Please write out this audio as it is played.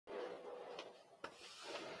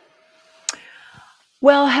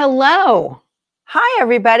Well, hello. Hi,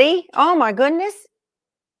 everybody. Oh, my goodness.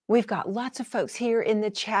 We've got lots of folks here in the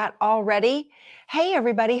chat already. Hey,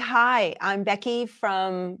 everybody. Hi, I'm Becky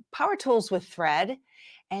from Power Tools with Thread,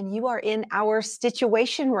 and you are in our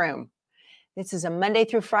Stitchuation room. This is a Monday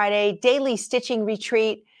through Friday daily stitching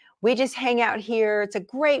retreat. We just hang out here. It's a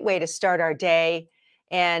great way to start our day.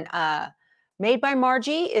 And Made by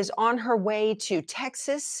Margie is on her way to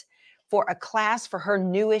Texas for a class for her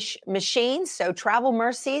newish machine. So travel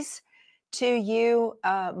mercies to you,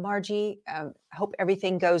 Margie. Hope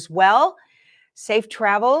everything goes well. Safe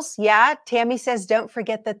travels. Yeah, Tammy says, don't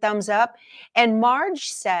forget the thumbs up. And Marge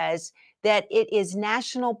says that it is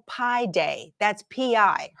National Pie Day. That's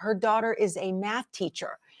PI. Her daughter is a math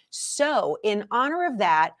teacher. So in honor of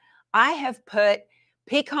that, I have put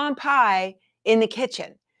pecan pie in the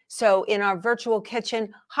kitchen. So in our virtual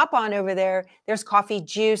kitchen, hop on over there. There's coffee,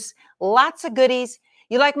 juice, lots of goodies.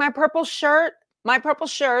 You like my purple shirt? My purple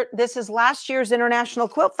shirt. This is last year's International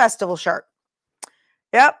Quilt Festival shirt.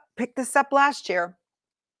 Yep, picked this up last year.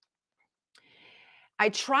 I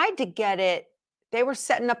tried to get it. They were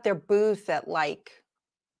setting up their booth at like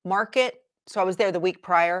Market. So I was there the week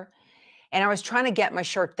prior and I was trying to get my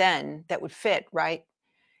shirt then that would fit, right?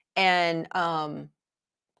 And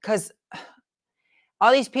because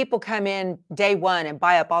all these people come in day one and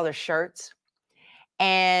buy up all their shirts.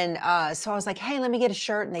 And so I was like, hey, let me get a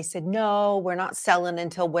shirt. And they said, no, we're not selling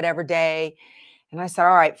until whatever day. And I said,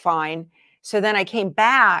 all right, fine. So then I came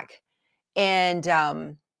back and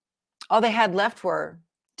all they had left were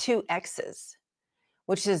 2X's,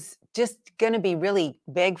 which is just going to be really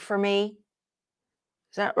big for me.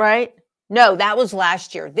 Is that right? No, that was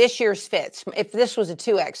last year. This year's fits. If this was a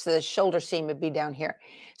 2X, the shoulder seam would be down here.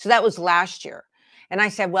 So that was last year. And I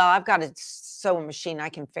said, well, I've got a sewing machine. I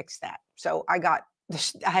can fix that. So I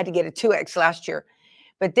had to get a 2X last year.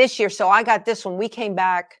 But this year, so I got this one. We came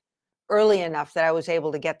back early enough that I was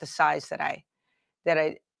able to get the size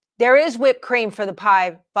there is whipped cream for the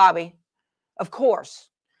pie, Bobby. Of course.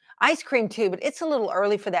 Ice cream too, but it's a little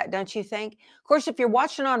early for that, don't you think? Of course, if you're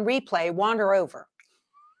watching on replay, wander over.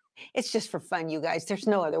 It's just for fun, you guys. There's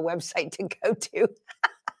no other website to go to.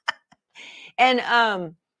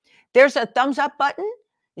 And there's a thumbs up button.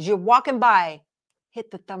 As you're walking by, hit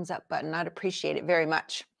the thumbs up button. I'd appreciate it very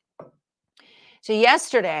much. So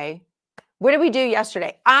yesterday, what did we do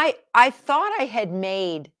yesterday? I thought I had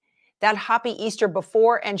made that Hoppy Easter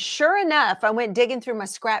before, and sure enough, I went digging through my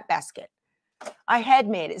scrap basket. I had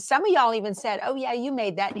made it. Some of y'all even said, oh yeah, you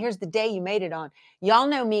made that. And here's the day you made it on. Y'all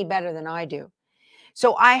know me better than I do.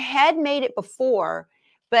 So I had made it before,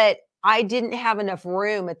 but I didn't have enough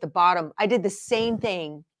room at the bottom. I did the same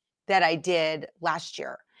thing that I did last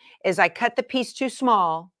year, is I cut the piece too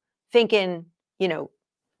small, thinking,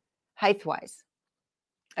 height-wise.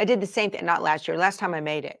 I did the same thing, not last year, last time I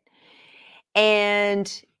made it.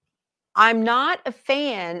 And I'm not a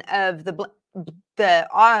fan of the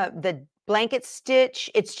blanket stitch.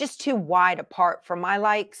 It's just too wide apart for my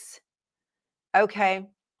likes. Okay.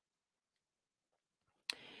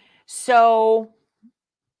 So,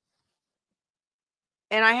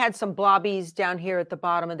 and I had some blobbies down here at the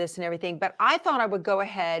bottom of this and everything, but I thought I would go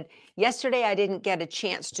ahead. Yesterday, I didn't get a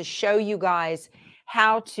chance to show you guys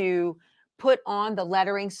how to put on the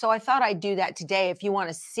lettering. So I thought I'd do that today if you want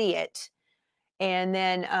to see it. And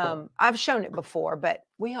then I've shown it before, but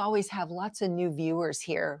we always have lots of new viewers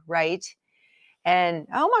here, right? And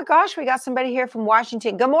oh my gosh, we got somebody here from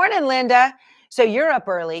Washington. Good morning, Linda. So you're up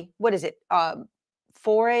early. What is it?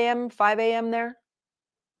 4 a.m., 5 a.m. there?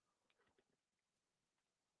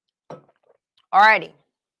 All righty.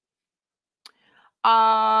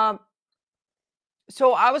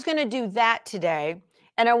 So I was going to do that today.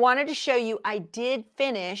 And I wanted to show you, I did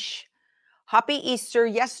finish Hoppy Easter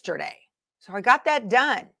yesterday. So I got that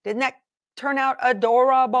done. Didn't that turn out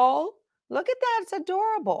adorable? Look at that. It's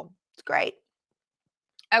adorable. It's great.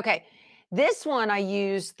 Okay. This one I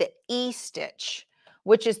use the E-stitch,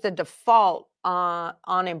 which is the default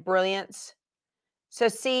on Embrilliance. So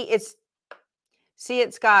see,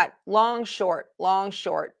 it's got long, short, long,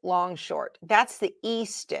 short, long, short. That's the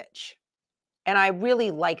E-stitch. And I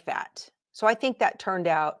really like that. So I think that turned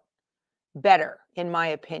out better, in my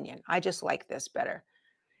opinion. I just like this better.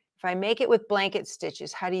 If I make it with blanket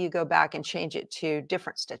stitches, how do you go back and change it to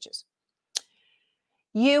different stitches?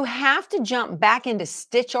 You have to jump back into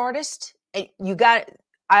Stitch Artist.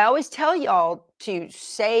 I always tell y'all to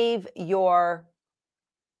save your,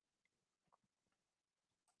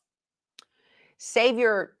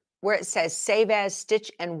 where it says save as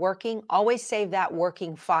stitch and working, always save that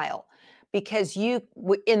working file, because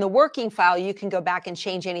in the working file, you can go back and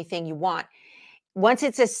change anything you want. Once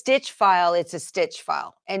it's a stitch file, it's a stitch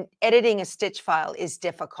file. And editing a stitch file is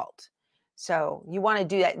difficult. So you want to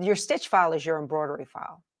do that. Your stitch file is your embroidery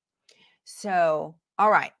file. So,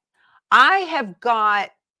 all right. I have got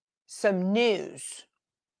some news.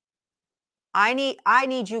 I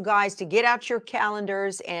need you guys to get out your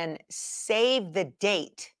calendars and save the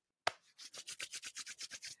date.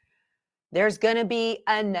 There's going to be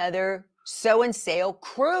another Sew and Sail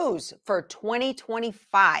cruise for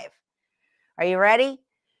 2025. Are you ready?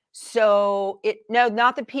 So no,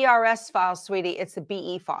 not the PRS file, sweetie. It's the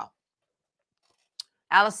BE file.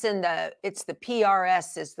 Allison, it's the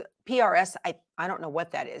PRS is the PRS. I don't know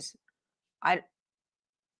what that is.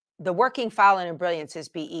 The working file in Brilliance is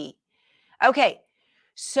BE. Okay,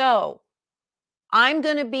 so I'm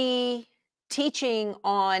going to be teaching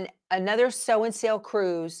on another Sew and Sail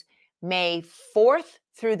cruise May 4th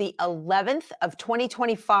through the 11th of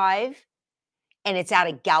 2025, and it's out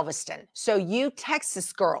of Galveston. So you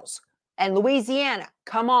Texas girls and Louisiana,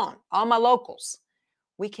 come on, all my locals.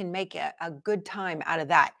 We can make a good time out of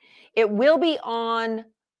that. It will be on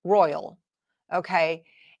Royal, okay?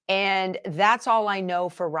 And that's all I know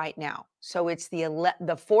for right now. So it's the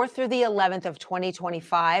 4th through the 11th of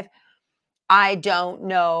 2025. I don't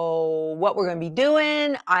know what we're going to be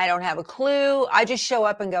doing. I don't have a clue. I just show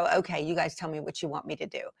up and go, okay, you guys tell me what you want me to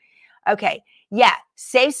do. Okay. Yeah.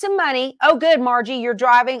 Save some money. Oh, good, Margie. You're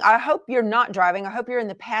driving. I hope you're not driving. I hope you're in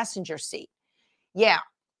the passenger seat. Yeah.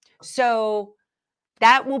 So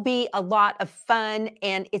that will be a lot of fun.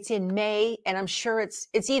 And it's in May. And I'm sure it's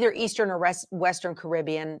either Eastern or Western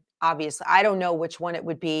Caribbean. Obviously, I don't know which one it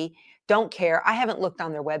would be. Don't care. I haven't looked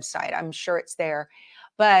on their website. I'm sure it's there.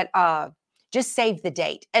 But just save the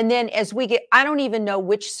date. And then as we get, I don't even know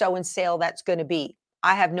which Sew and Sail that's going to be.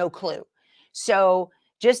 I have no clue. So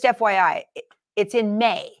just FYI, it's in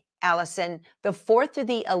May, Allison, the 4th to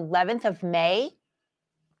the 11th of May,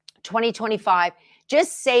 2025.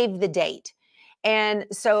 Just save the date. And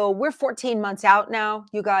so we're 14 months out now,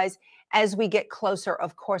 you guys. As we get closer,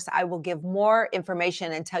 of course, I will give more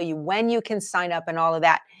information and tell you when you can sign up and all of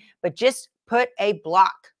that. But just put a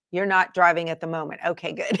block. You're not driving at the moment.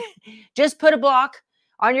 Okay, good. Just put a block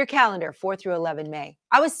on your calendar, 4 through 11 May.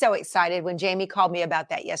 I was so excited when Jamie called me about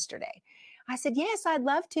that yesterday. I said, yes, I'd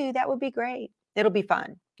love to. That would be great. It'll be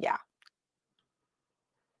fun. Yeah.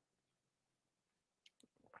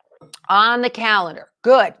 On the calendar.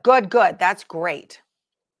 Good, good, good. That's great.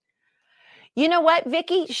 You know what,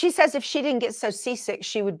 Vicki? She says if she didn't get so seasick,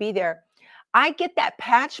 she would be there. I get that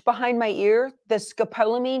patch behind my ear. The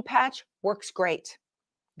scopolamine patch works great.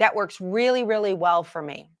 That works really, really well for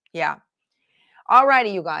me. Yeah. All righty,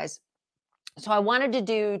 you guys. So I wanted to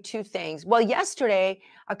do two things. Well, yesterday,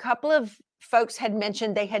 a couple of folks had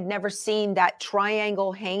mentioned they had never seen that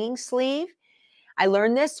triangle hanging sleeve. I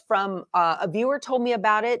learned this from a viewer told me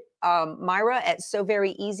about it. Myra at So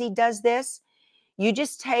Very Easy does this. You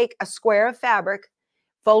just take a square of fabric,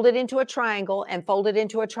 fold it into a triangle and fold it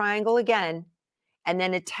into a triangle again, and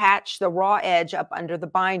then attach the raw edge up under the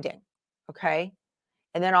binding. Okay.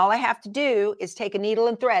 And then all I have to do is take a needle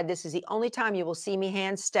and thread. This is the only time you will see me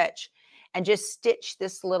hand stitch, and just stitch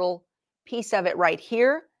this little piece of it right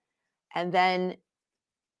here. And then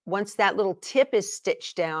once that little tip is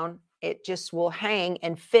stitched down, it just will hang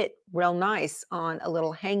and fit real nice on a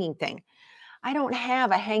little hanging thing. I don't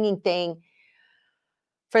have a hanging thing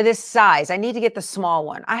for this size. I need to get the small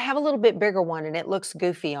one. I have a little bit bigger one and it looks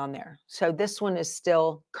goofy on there. So this one is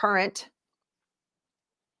still current.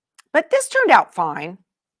 But this turned out fine.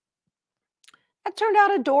 That turned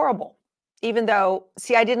out adorable. Even though,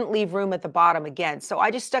 see, I didn't leave room at the bottom again. So I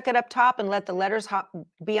just stuck it up top and let the letters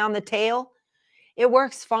be on the tail. It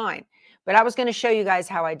works fine. But I was going to show you guys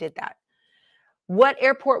how I did that. What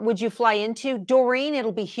airport would you fly into? Doreen,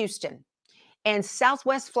 it'll be Houston. And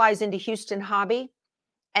Southwest flies into Houston Hobby.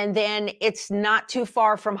 And then it's not too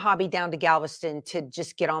far from Hobby down to Galveston to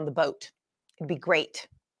just get on the boat. It'd be great.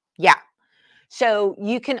 Yeah. So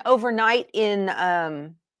you can overnight in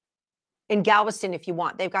Galveston if you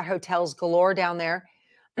want. They've got hotels galore down there.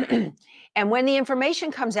 And when the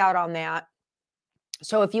information comes out on that,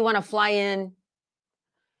 so if you want to fly in,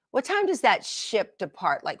 what time does that ship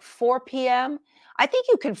depart? Like 4 p.m.? I think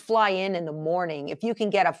you can fly in the morning if you can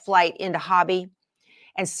get a flight into Hobby,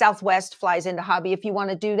 and Southwest flies into Hobby if you want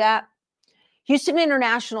to do that. Houston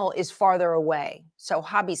International is farther away, so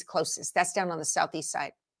Hobby's closest. That's down on the southeast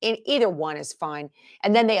side. Either one is fine.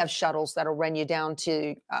 And then they have shuttles that'll run you down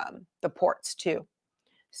to the ports too.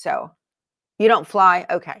 So you don't fly?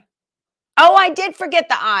 Okay. Oh, I did forget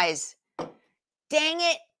the eyes. Dang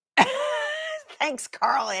it. Thanks,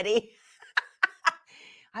 Carl Eddie.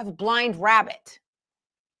 I have a blind rabbit.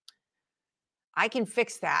 I can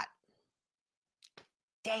fix that.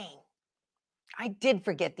 Dang. I did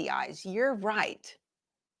forget the eyes. You're right.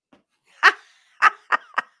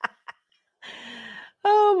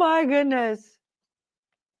 Oh my goodness.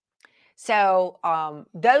 So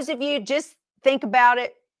those of you, just think about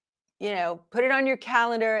it, put it on your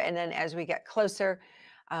calendar. And then as we get closer,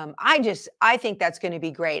 I think that's going to be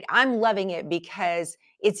great. I'm loving it because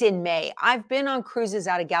it's in May. I've been on cruises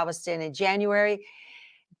out of Galveston in January,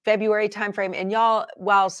 February timeframe. And y'all,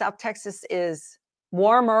 while South Texas is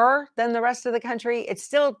warmer than the rest of the country, it's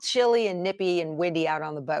still chilly and nippy and windy out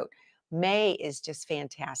on the boat. May is just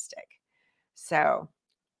fantastic. So,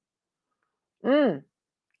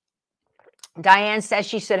 Diane says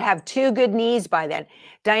she should have 2 good knees by then.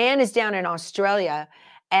 Diane is down in Australia,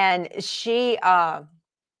 and she, I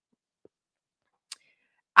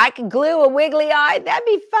could glue a wiggly eye. That'd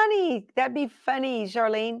be funny. That'd be funny,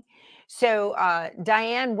 Charlene. So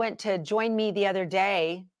Diane went to join me the other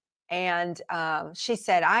day, and she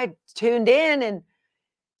said, I tuned in, and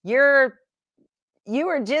you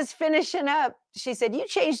were just finishing up. She said, you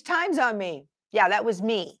changed times on me. Yeah, that was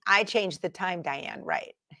me. I changed the time, Diane,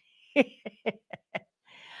 right?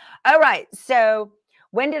 All right, so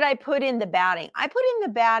when did I put in the batting? I put in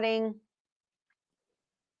the batting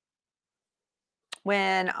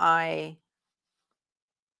when I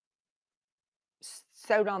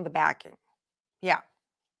sewed on the backing. Yeah.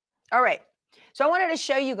 All right. So I wanted to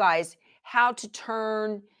show you guys how to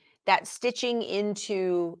turn that stitching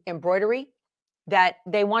into embroidery, that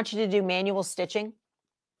they want you to do manual stitching.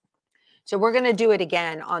 So we're going to do it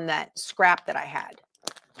again on that scrap that I had.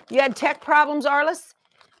 You had tech problems, Arliss?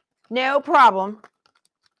 No problem.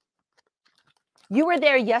 You were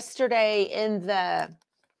there yesterday in the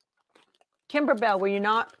Kimberbell, were you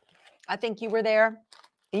not? I think you were there.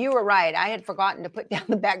 You were right. I had forgotten to put down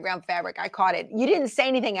the background fabric. I caught it. You didn't say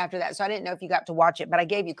anything after that, so I didn't know if you got to watch it, but I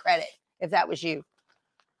gave you credit if that was you.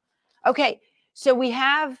 Okay, so we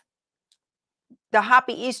have the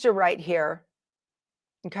Happy Easter right here,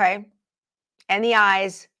 okay, and the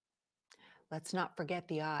eyes. Let's not forget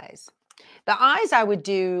the eyes. The eyes I would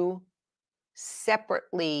do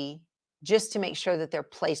separately just to make sure that they're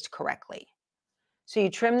placed correctly. So you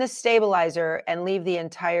trim the stabilizer and leave the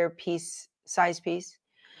entire piece, size piece.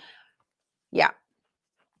 Yeah.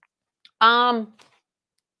 I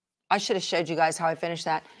should have showed you guys how I finished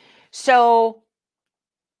that. So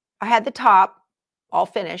I had the top all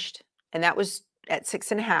finished, and that was at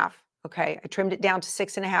 6.5. Okay. I trimmed it down to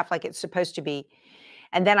 6.5 like it's supposed to be.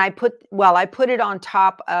 And then I put it on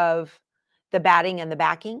top of the batting and the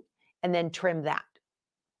backing, and then trimmed that.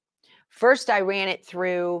 First, I ran it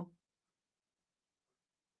through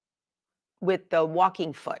with the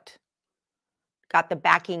walking foot. Got the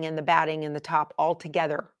backing and the batting and the top all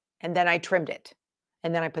together. And then I trimmed it.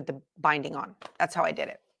 And then I put the binding on. That's how I did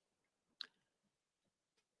it.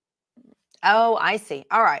 Oh, I see.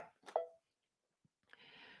 All right.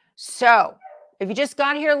 So if you just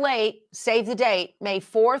got here late, save the date. May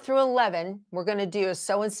 4 through 11, we're going to do a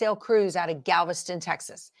sew and sail cruise out of Galveston,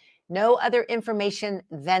 Texas. No other information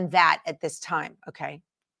than that at this time. Okay.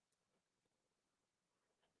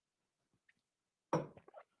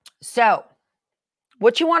 So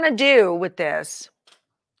what you want to do with this,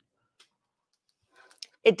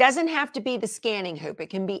 it doesn't have to be the scanning hoop. It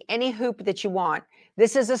can be any hoop that you want.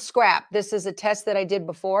 This is a scrap. This is a test that I did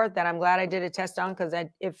before that I'm glad I did a test on because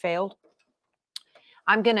it failed.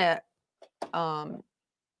 I'm going to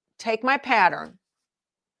take my pattern,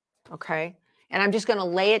 okay, and I'm just going to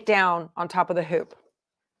lay it down on top of the hoop.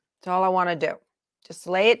 That's all I want to do. Just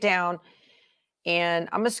lay it down, and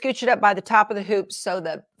I'm going to scooch it up by the top of the hoop so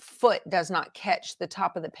the foot does not catch the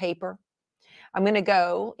top of the paper. I'm going to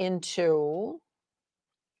go into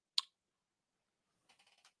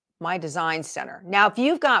My Design Center. Now, if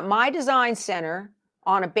you've got My Design Center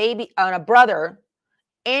on a Brother,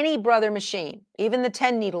 any Brother machine, even the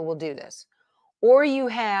 10 needle will do this, or you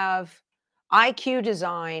have IQ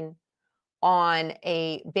Design on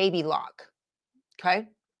a baby lock, okay?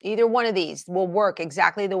 Either one of these will work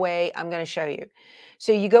exactly the way I'm going to show you.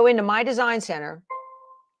 So you go into My Design Center,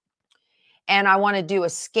 and I want to do a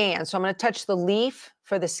scan. So I'm going to touch the leaf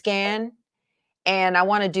for the scan, and I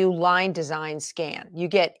want to do line design scan. You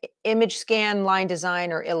get image scan, line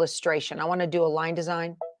design, or illustration. I want to do a line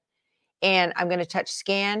design, and I'm going to touch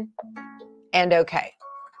scan and okay.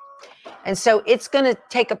 And so it's going to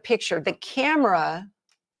take a picture. The camera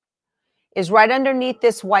is right underneath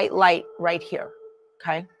this white light right here,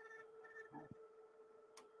 okay?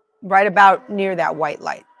 Right about near that white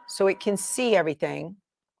light. So it can see everything.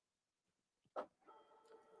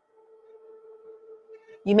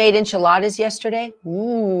 You made enchiladas yesterday?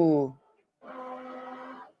 Ooh.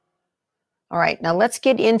 All right, now let's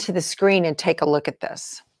get into the screen and take a look at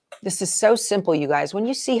this. This is so simple, you guys. When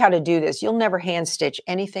you see how to do this, you'll never hand stitch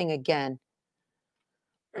anything again.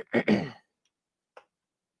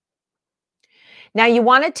 Now you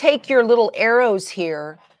want to take your little arrows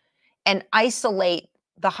here and isolate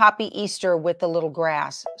the Hoppy Easter with the little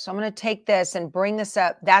grass. So I'm going to take this and bring this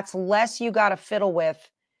up. That's less you got to fiddle with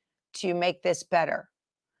to make this better.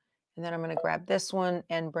 And then I'm going to grab this one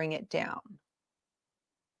and bring it down.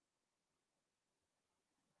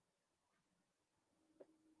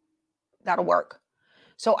 That'll work.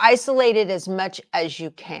 So isolate it as much as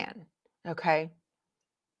you can, okay?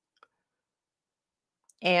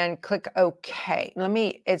 And click OK.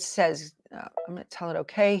 It says, I'm going to tell it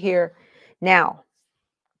OK here. Now,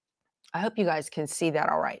 I hope you guys can see that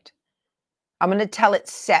all right. I'm going to tell it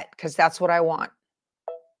set because that's what I want.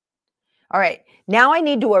 All right, now I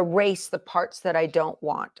need to erase the parts that I don't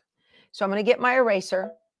want. So I'm going to get my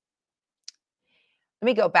eraser. Let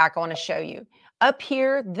me go back. I want to show you. Up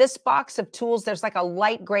here, this box of tools, there's like a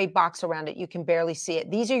light gray box around it. You can barely see it.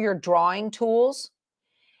 These are your drawing tools.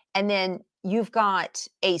 And then you've got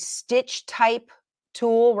a stitch type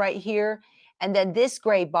tool right here. And then this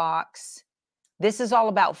gray box, this is all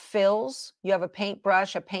about fills. You have a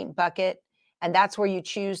paintbrush, a paint bucket, and that's where you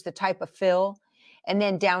choose the type of fill. And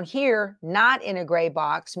then down here, not in a gray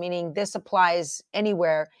box, meaning this applies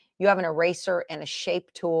anywhere, you have an eraser and a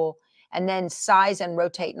shape tool, and then size and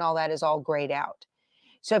rotate and all that is all grayed out.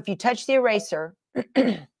 So if you touch the eraser,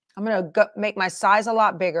 I'm going to make my size a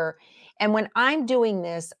lot bigger. And when I'm doing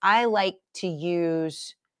this, I like to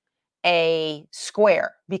use a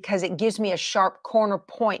square because it gives me a sharp corner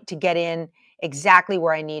point to get in exactly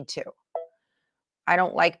where I need to. I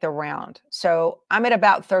don't like the round. So I'm at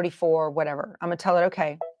about 34, whatever. I'm going to tell it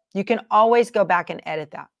okay. You can always go back and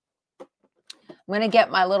edit that. I'm going to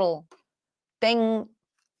get my little thing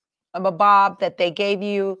of a bob that they gave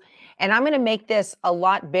you, and I'm going to make this a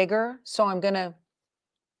lot bigger. So I'm going to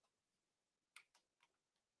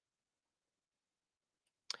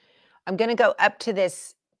go up to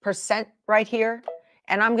this percent right here,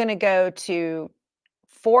 and I'm going to go to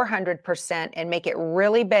 400% and make it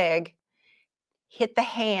really big. Hit the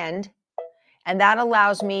hand, and that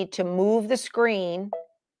allows me to move the screen,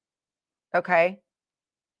 okay,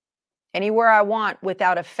 anywhere I want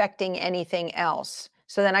without affecting anything else.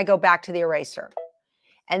 So then I go back to the eraser.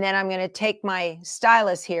 And then I'm going to take my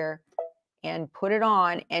stylus here and put it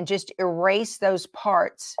on and just erase those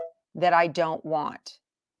parts that I don't want.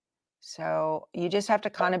 So you just have to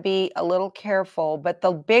kind of be a little careful, but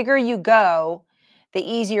the bigger you go, the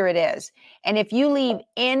easier it is. And if you leave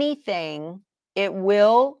anything, it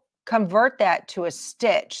will convert that to a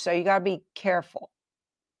stitch. So you got to be careful.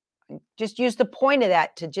 Just use the point of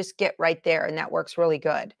that to just get right there, and that works really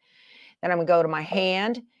good. Then I'm going to go to my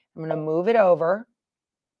hand. I'm going to move it over.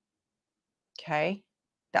 Okay,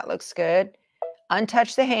 that looks good.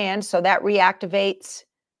 Untouch the hand, so that reactivates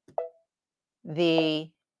the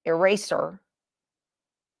eraser.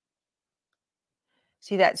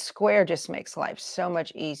 See, that square just makes life so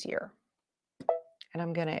much easier. And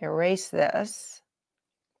I'm going to erase this.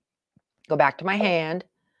 Go back to my hand,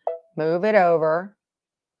 move it over,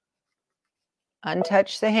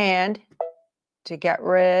 untouch the hand to get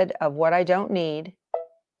rid of what I don't need.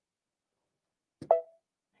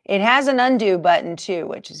 It has an undo button too,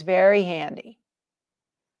 which is very handy.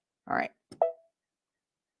 All right.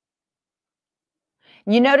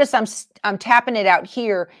 You notice I'm tapping it out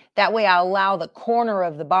here. That way I allow the corner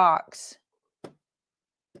of the box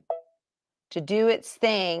to do its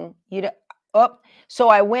thing. So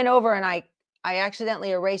I went over and I accidentally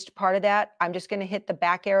erased part of that. I'm just going to hit the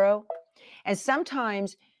back arrow. And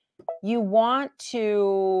sometimes you want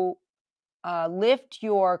to lift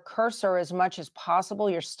your cursor as much as possible,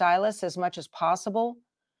 your stylus as much as possible.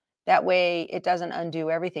 That way it doesn't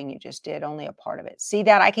undo everything you just did, only a part of it. See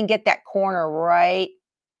that? I can get that corner right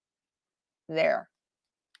there.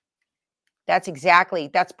 That's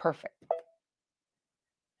perfect.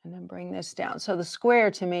 And then bring this down. So the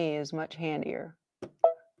square to me is much handier.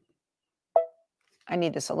 I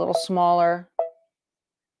need this a little smaller.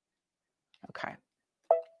 Okay.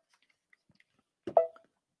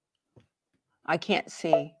 I can't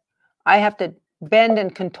see. I have to bend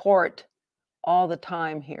and contort all the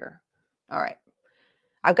time here. All right.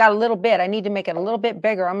 I've got a little bit. I need to make it a little bit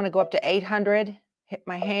bigger. I'm going to go up to 800, hit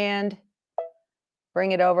my hand,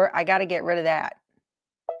 bring it over. I got to get rid of that.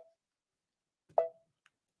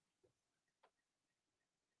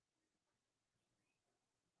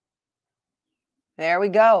 There we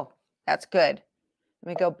go. That's good. Let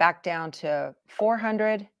me go back down to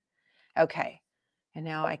 400. Okay. And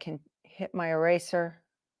now I can hit my eraser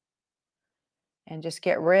and just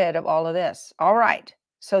get rid of all of this. All right.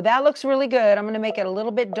 So that looks really good. I'm going to make it a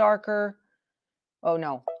little bit darker. Oh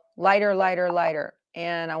no, lighter, lighter, lighter.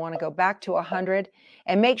 And I want to go back to 100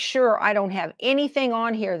 and make sure I don't have anything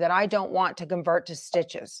on here that I don't want to convert to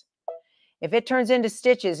stitches. If it turns into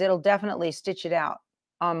stitches, it'll definitely stitch it out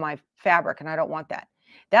on my fabric, and I don't want that.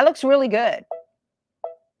 That looks really good.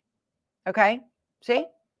 Okay, see?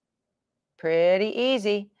 Pretty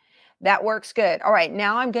easy. That works good. All right,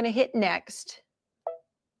 now I'm going to hit next.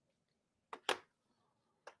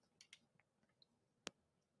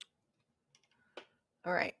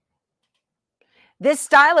 All right. This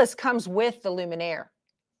stylus comes with the luminaire.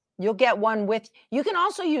 You'll get one with, you can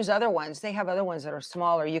also use other ones. They have other ones that are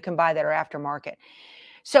smaller. You can buy that are aftermarket.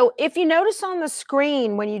 So if you notice on the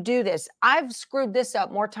screen when you do this, I've screwed this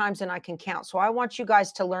up more times than I can count. So I want you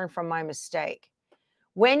guys to learn from my mistake.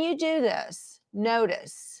 When you do this,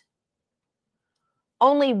 notice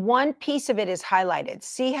only one piece of it is highlighted.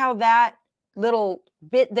 See how that little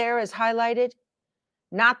bit there is highlighted?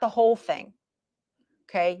 Not the whole thing.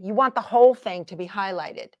 Okay, you want the whole thing to be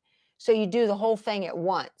highlighted. So you do the whole thing at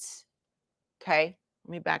once. Okay,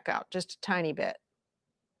 let me back out just a tiny bit.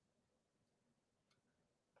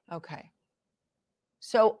 Okay,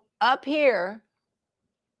 so up here,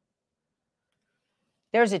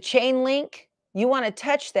 there's a chain link. You want to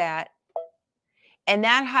touch that, and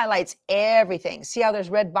that highlights everything. See how there's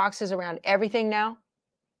red boxes around everything now?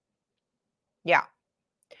 Yeah.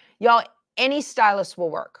 Y'all, any stylus will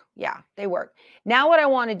work. Yeah, they work. Now what I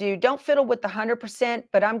want to do, don't fiddle with the 100%,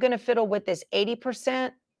 but I'm going to fiddle with this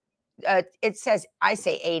 80%. It says, I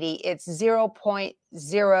say 80, it's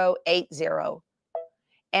 0.080.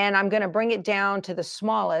 And I'm going to bring it down to the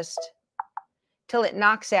smallest till it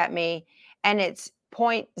knocks at me, and it's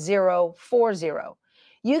 0.040.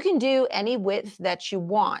 You can do any width that you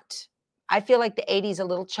want. I feel like the 80 is a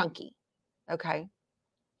little chunky. Okay.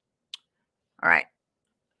 All right.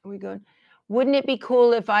 Are we good? Wouldn't it be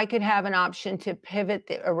cool if I could have an option to pivot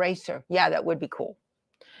the eraser? Yeah, that would be cool.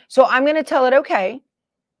 So I'm going to tell it okay.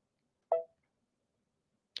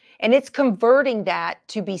 And it's converting that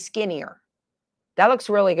to be skinnier. That looks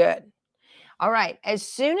really good. All right. As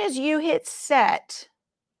soon as you hit set,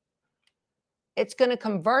 it's going to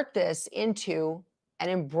convert this into an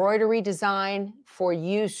embroidery design for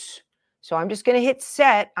use. So I'm just going to hit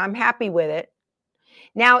set. I'm happy with it.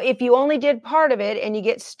 Now, if you only did part of it and you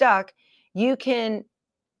get stuck, you can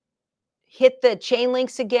hit the chain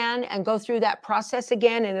links again and go through that process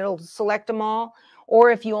again, and it'll select them all.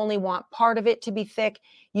 Or if you only want part of it to be thick,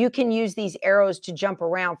 you can use these arrows to jump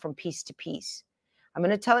around from piece to piece. I'm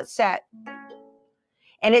going to tell it set.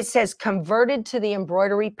 And it says converted to the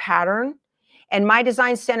embroidery pattern. And my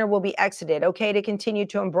design center will be exited. Okay to continue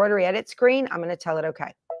to embroidery edit screen. I'm going to tell it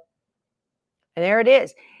okay. And there it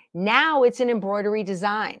is. Now it's an embroidery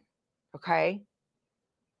design. Okay.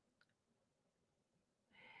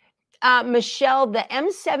 Michelle, the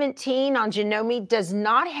M17 on Janome does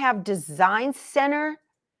not have design center,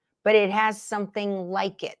 but it has something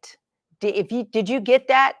like it. Did you get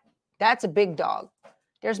that? That's a big dog.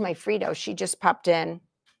 There's my Frito. She just popped in.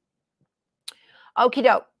 Okie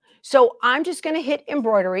doke. So I'm just going to hit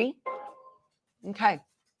embroidery. Okay.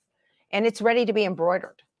 And it's ready to be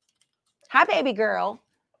embroidered. Hi, baby girl.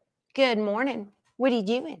 Good morning. What are you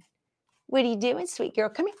doing? What are you doing, sweet girl?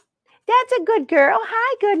 Come here. That's a good girl.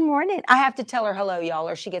 Hi, good morning. I have to tell her hello, y'all,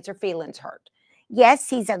 or she gets her feelings hurt. Yes,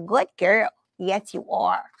 she's a good girl. Yes, you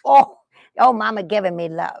are. Oh, mama giving me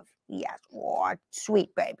love. Yes. Oh,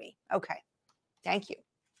 sweet baby. Okay. Thank you.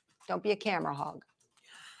 Don't be a camera hog.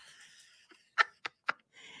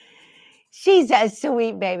 She's a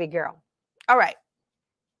sweet baby girl. All right.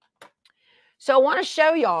 So I want to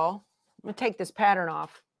show y'all. I'm going to take this pattern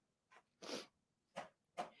off.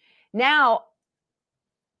 Now,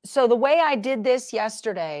 so the way I did this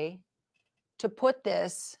yesterday to put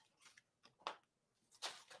this,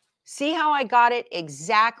 see how I got it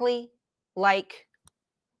exactly like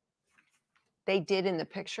they did in the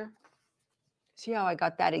picture? See how I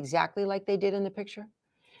got that exactly like they did in the picture?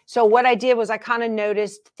 So what I did was I kind of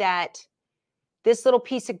noticed that this little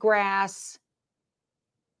piece of grass.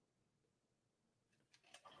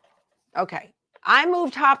 Okay. I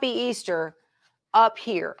moved Hoppy Easter up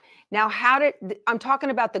here. Now, I'm talking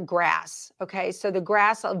about the grass. Okay. So the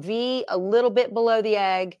grass, a V, a little bit below the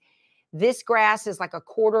egg. This grass is like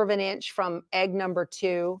 1/4 of an inch from egg number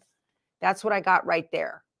 2. That's what I got right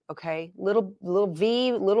there. Okay. Little V,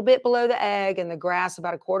 a little bit below the egg, and the grass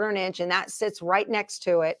about 1/4 an inch. And that sits right next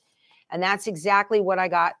to it. And that's exactly what I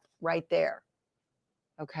got right there.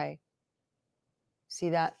 Okay. See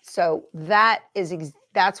that? So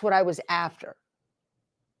that's what I was after.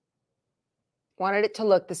 Wanted it to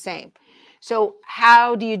look the same. So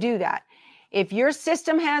how do you do that? If your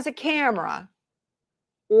system has a camera,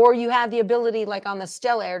 or you have the ability, like on the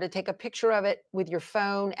Stellair, to take a picture of it with your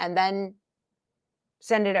phone and then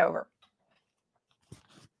send it over.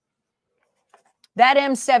 That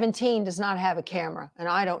M17 does not have a camera, and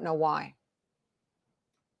I don't know why.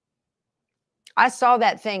 I saw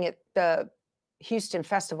that thing at the Houston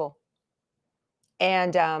Festival.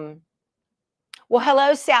 And, well,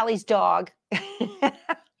 hello, Sally's dog.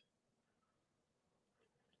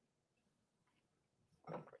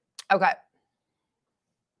 Okay.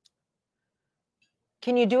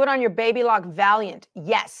 Can you do it on your Baby Lock Valiant?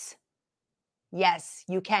 Yes. Yes,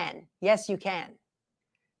 you can. Yes, you can.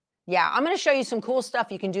 Yeah, I'm going to show you some cool stuff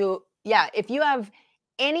you can do. Yeah, if you have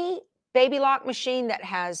any Baby Lock machine that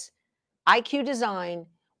has IQ Design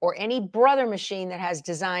or any Brother machine that has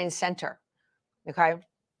Design Center. Okay.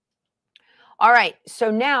 All right. So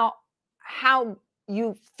now how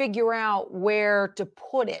you figure out where to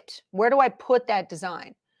put it. Where do I put that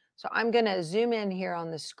design? So I'm going to zoom in here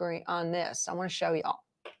on the screen on this. I want to show y'all.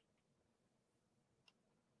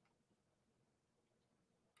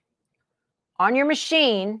 On your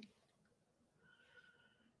machine,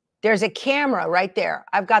 there's a camera right there.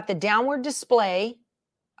 I've got the downward display.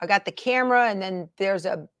 I got the camera, and then there's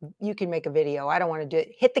you can make a video. I don't want to do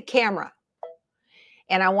it. Hit the camera.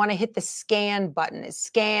 And I want to hit the scan button. It's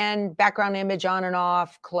scan, background image on and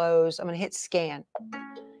off, close. I'm going to hit scan.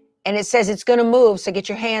 And it says it's going to move, so get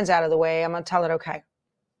your hands out of the way. I'm going to tell it okay.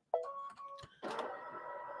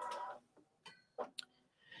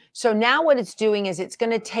 So now what it's doing is it's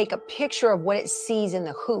going to take a picture of what it sees in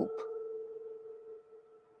the hoop.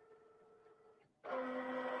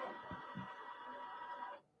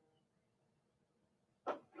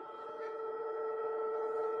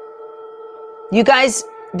 You guys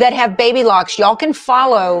that have Baby Locks, y'all can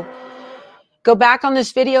follow. Go back on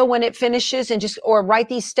this video when it finishes and or write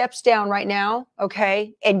these steps down right now,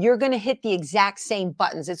 okay? And you're going to hit the exact same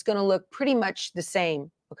buttons. It's going to look pretty much the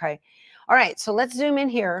same, okay? All right, so let's zoom in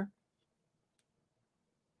here.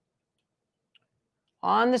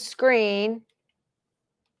 On the screen.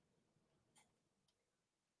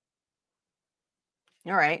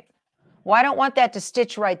 All right. Well, I don't want that to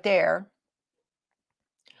stitch right there.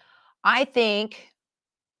 I think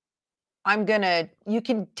you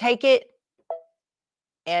can take it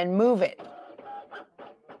and move it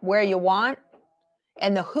where you want,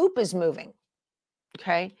 and the hoop is moving,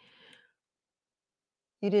 okay?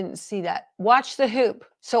 You didn't see that. Watch the hoop.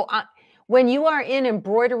 So when you are in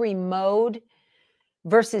embroidery mode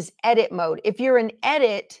versus edit mode, if you're in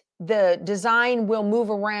edit, the design will move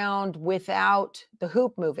around without the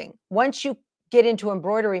hoop moving. Once you get into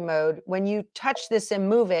embroidery mode, when you touch this and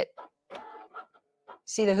move it,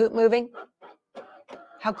 see the hoop moving?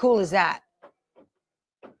 How cool is that?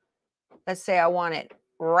 Let's say I want it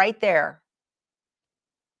right there.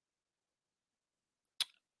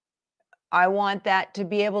 I want that to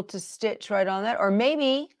be able to stitch right on that. Or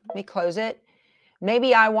maybe, let me close it.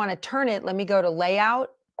 Maybe I want to turn it. Let me go to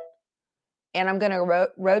layout. And I'm going to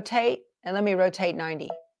rotate. And let me rotate 90.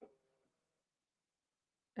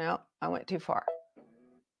 No, I went too far.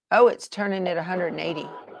 Oh, it's turning it 180.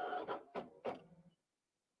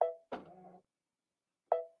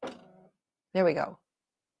 There we go.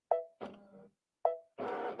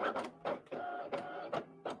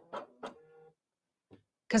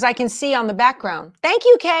 Because I can see on the background. Thank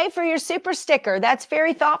you, Kay, for your super sticker. That's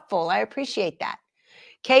very thoughtful. I appreciate that.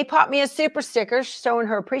 Kay popped me a super sticker showing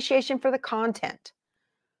her appreciation for the content.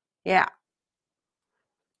 Yeah.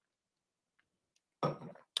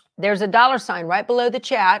 There's a $sign right below the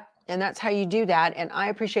chat, and that's how you do that, and I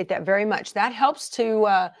appreciate that very much. That helps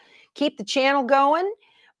to keep the channel going,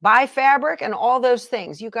 buy fabric, and all those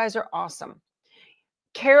things. You guys are awesome.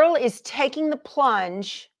 Carol is taking the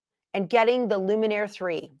plunge and getting the Luminaire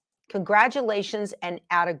 3. Congratulations, and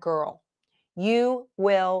atta girl. You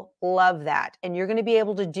will love that. And you're going to be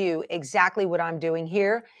able to do exactly what I'm doing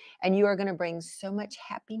here. And you are going to bring so much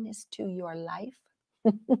happiness to your life.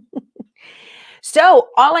 So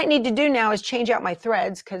all I need to do now is change out my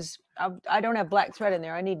threads because I don't have black thread in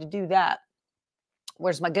there. I need to do that.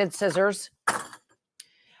 Where's my good scissors?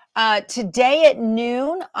 Today at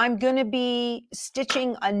noon, I'm going to be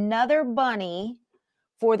stitching another bunny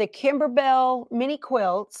for the Kimberbell mini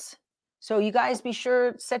quilts. So you guys be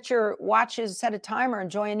sure, set your watches, set a timer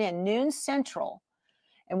and join in noon central.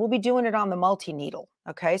 And we'll be doing it on the multi-needle.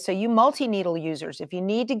 Okay, so you multi-needle users, if you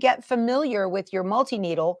need to get familiar with your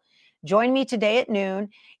multi-needle, join me today at noon.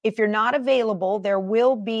 If you're not available, there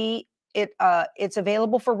will be, it's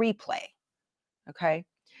available for replay. Okay,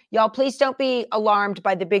 Y'all, please don't be alarmed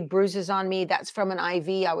by the big bruises on me. That's from an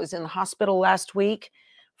IV. I was in the hospital last week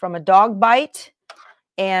from a dog bite,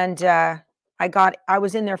 and I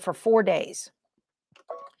was in there for 4 days.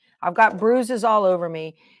 I've got bruises all over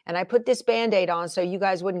me, and I put this Band-Aid on so you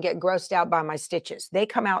guys wouldn't get grossed out by my stitches. They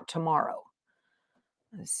come out tomorrow.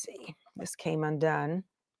 Let's see. This came undone.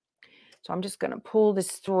 So I'm just going to pull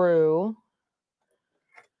this through,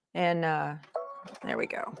 and there we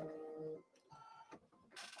go.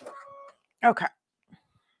 Okay.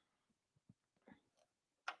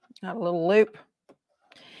 Got a little loop.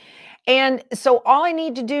 And so all I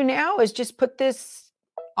need to do now is just put this,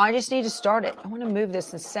 I just need to start it. I want to move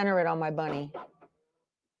this and center it on my bunny.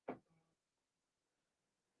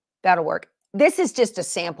 That'll work. This is just a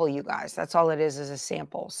sample, you guys. That's all it is a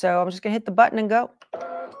sample. So I'm just going to hit the button and go.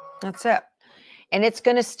 That's it. And it's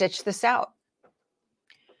going to stitch this out.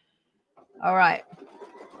 All right.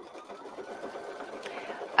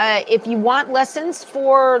 If you want lessons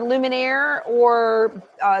for Luminaire or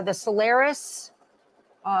the Solaris,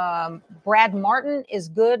 Brad Martin is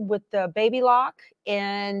good with the baby lock,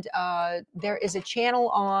 and there is a channel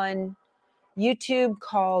on YouTube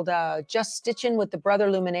called Just Stitching with the Brother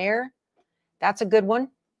Luminaire. That's a good one.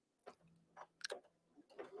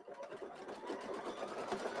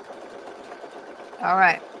 All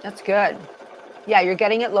right, that's good. Yeah, you're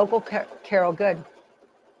getting it local, Carol. Good.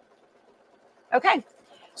 Okay,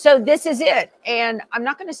 so this is it, and I'm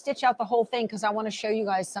not going to stitch out the whole thing because I want to show you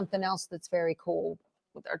guys something else that's very cool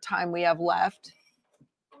with our time we have left.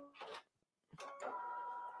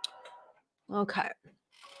 Okay.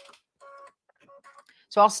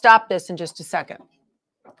 So I'll stop this in just a second.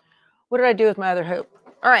 What did I do with my other hoop?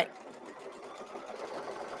 All right.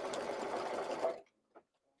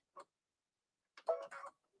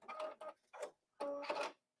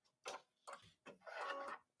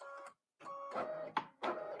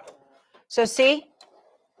 So see?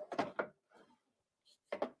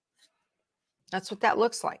 That's what that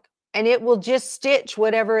looks like. And it will just stitch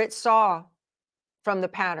whatever it saw from the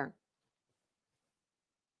pattern.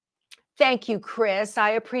 Thank you, Chris.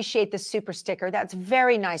 I appreciate the super sticker. That's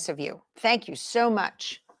very nice of you. Thank you so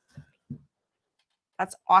much.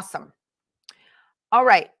 That's awesome. All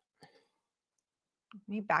right. Let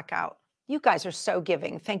me back out. You guys are so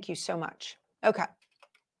giving. Thank you so much. Okay.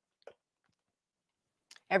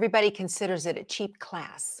 Everybody considers it a cheap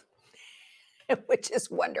class, which is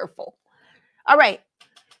wonderful. All right.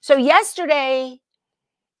 So yesterday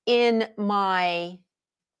in the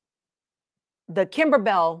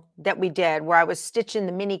Kimberbell that we did, where I was stitching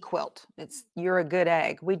the mini quilt, it's You're a Good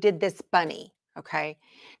Egg, we did this bunny, okay?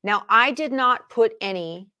 Now, I did not put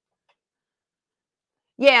any,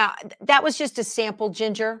 that was just a sample,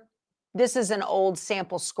 Ginger. This is an old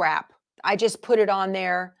sample scrap. I just put it on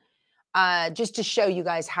there just to show you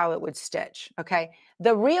guys how it would stitch, okay?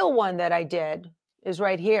 The real one that I did is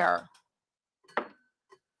right here.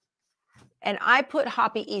 And I put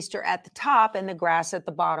Hoppy Easter at the top and the grass at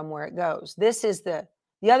the bottom where it goes. This is the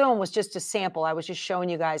other one was just a sample. I was just showing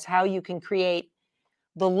you guys how you can create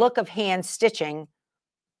the look of hand stitching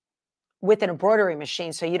with an embroidery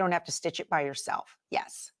machine so you don't have to stitch it by yourself.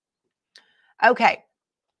 Yes. Okay.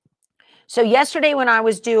 So yesterday when I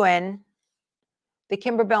was doing the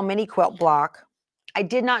Kimberbell mini quilt block, I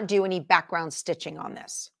did not do any background stitching on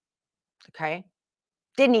this. Okay.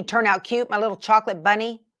 Didn't he turn out cute, my little chocolate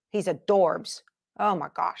bunny? He's adorbs. Oh my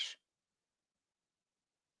gosh.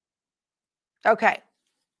 Okay.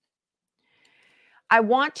 I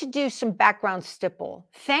want to do some background stipple.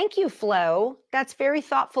 Thank you, Flo. That's very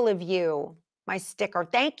thoughtful of you, my sticker.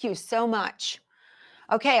 Thank you so much.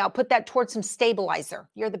 Okay, I'll put that towards some stabilizer.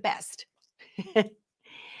 You're the best.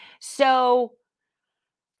 So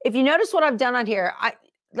if you notice what I've done on here,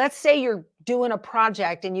 let's say you're doing a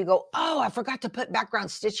project and you go, oh, I forgot to put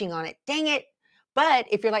background stitching on it. Dang it. But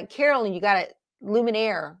if you're like Carol and you got a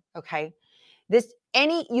Luminaire, okay,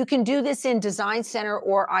 you can do this in Design Center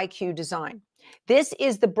or IQ Design. This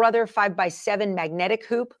is the Brother 5x7 magnetic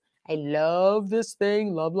hoop. I love this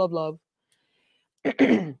thing. Love, love, love.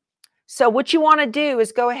 So what you want to do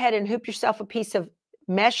is go ahead and hoop yourself a piece of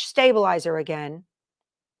mesh stabilizer again.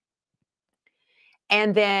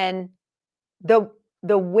 And then the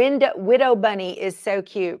Widow Bunny is so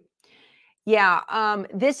cute. Yeah,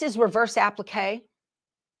 this is reverse applique.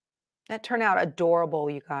 That turned out adorable,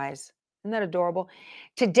 you guys. Isn't that adorable?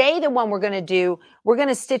 Today, the one we're going to do, we're going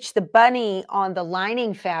to stitch the bunny on the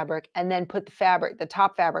lining fabric and then put the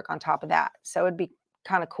top fabric on top of that. So it'd be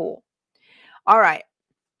kind of cool. All right.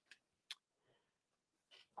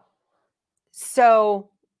 So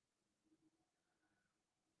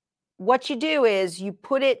what you do is you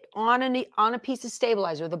put it on a piece of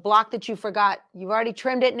stabilizer, the block that you forgot. You've already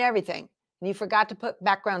trimmed it and everything, and you forgot to put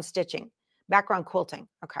background quilting.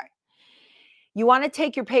 Okay. You want to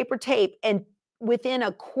take your paper tape and within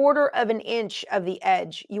 1/4 of an inch of the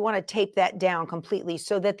edge, you want to tape that down completely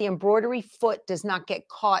so that the embroidery foot does not get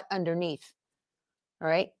caught underneath. All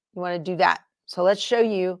right. You want to do that. So let's show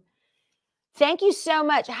you. Thank you so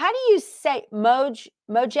much. How do you say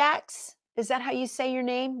Mojax? Is that how you say your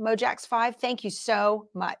name? Mojax5? Thank you so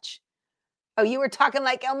much. Oh, you were talking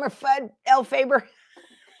like Elmer Fudd, El Faber.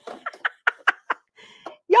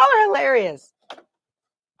 Y'all are hilarious.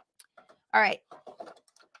 All right.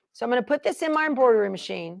 So I'm going to put this in my embroidery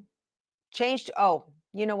machine. Oh,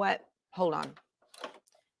 you know what? Hold on.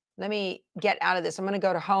 Let me get out of this. I'm going to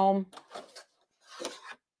go to home.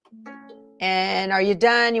 And are you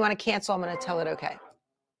done? You want to cancel? I'm going to tell it okay.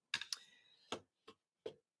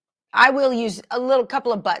 I will use a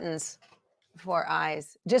couple of buttons for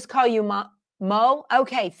eyes. Just call you Mo?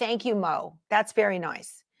 Okay, thank you, Mo. That's very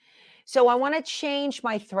nice. So I want to change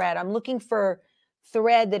my thread. I'm looking for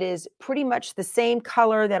thread that is pretty much the same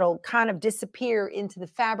color that'll kind of disappear into the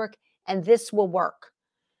fabric, and this will work.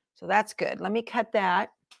 So that's good. Let me cut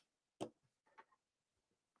that.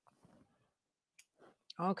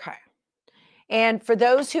 Okay. And for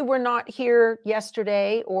those who were not here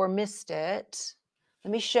yesterday or missed it,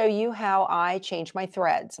 let me show you how I change my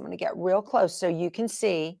threads. I'm going to get real close so you can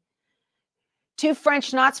see. 2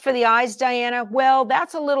 French knots for the eyes, Diana. Well,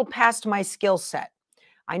 that's a little past my skill set.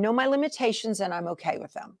 I know my limitations and I'm okay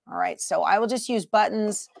with them. All right. So I will just use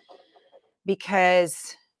buttons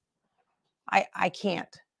because I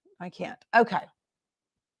can't. Okay.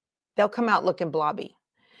 They'll come out looking blobby.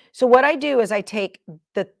 So what I do is I take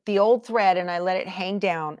the old thread and I let it hang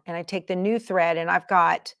down, and I take the new thread and I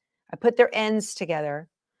put their ends together.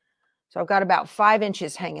 So I've got about 5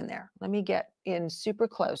 inches hanging there. Let me get in super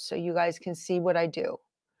close so you guys can see what I do.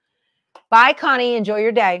 Bye, Connie. Enjoy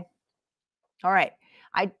your day. All right.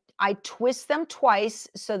 I twist them twice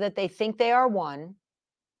so that they think they are one.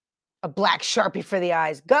 A black Sharpie for the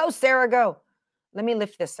eyes. Go, Sarah, go. Let me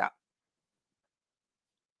lift this up.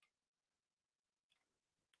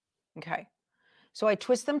 Okay. So I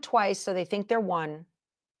twist them twice so they think they're one.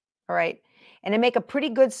 All right. And I make a pretty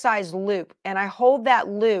good sized loop. And I hold that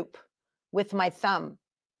loop with my thumb,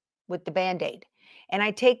 with the Band-Aid. And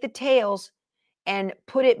I take the tails and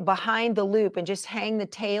put it behind the loop and just hang the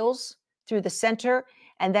tails through the center.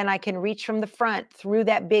 And then I can reach from the front through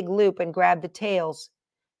that big loop and grab the tails.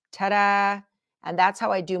 Ta-da. And that's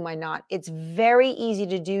how I do my knot. It's very easy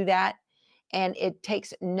to do that. And it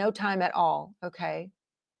takes no time at all. Okay.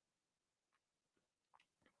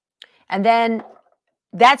 And then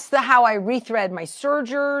that's how I rethread my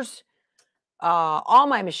sergers, all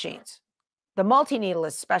my machines, the multi-needle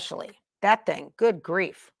especially. That thing, good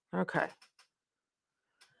grief. Okay.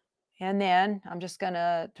 And then I'm just going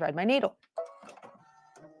to thread my needle.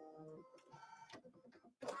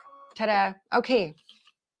 Ta-da. Okay.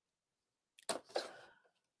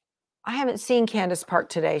 I haven't seen Candace Park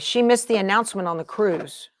today. She missed the announcement on the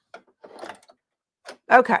cruise.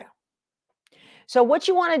 Okay. So what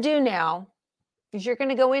you want to do now is you're going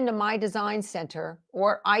to go into My Design Center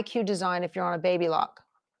or IQ Design if you're on a baby lock.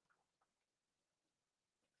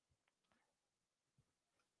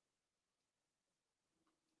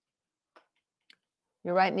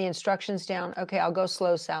 You're writing the instructions down? Okay, I'll go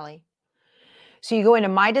slow, Sally. So you go into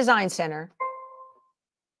My Design Center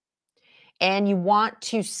and you want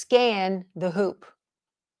to scan the hoop.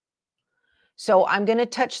 So I'm going to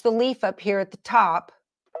touch the leaf up here at the top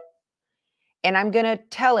and I'm going to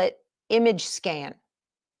tell it image scan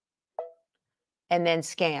and then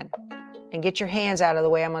scan and get your hands out of the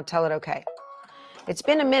way. I'm going to tell it okay. It's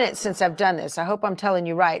been a minute since I've done this. I hope I'm telling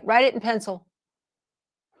you right. Write it in pencil.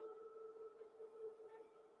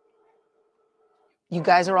 You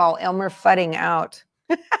guys are all Elmer Fudding out.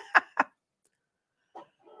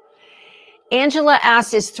 Angela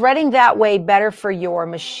asks, is threading that way better for your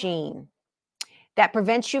machine? That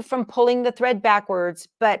prevents you from pulling the thread backwards,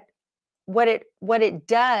 but what it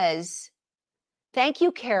does, thank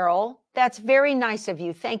you, Carol. That's very nice of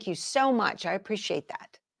you. Thank you so much. I appreciate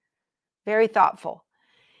that. Very thoughtful.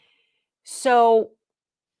 So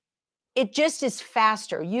it just is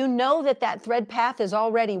faster. You know that thread path is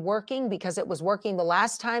already working because it was working the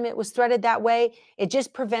last time it was threaded that way. It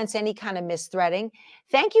just prevents any kind of misthreading.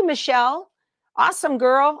 Thank you, Michelle. Awesome,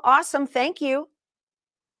 girl. Awesome. Thank you.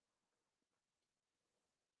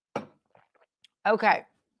 Okay.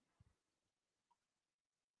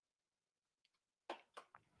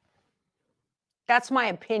 That's my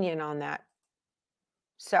opinion on that.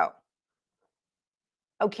 So,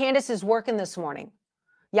 Oh, Candace is working this morning.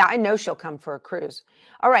 Yeah, I know she'll come for a cruise.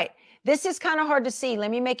 All right, this is kind of hard to see.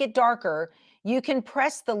 Let me make it darker. You can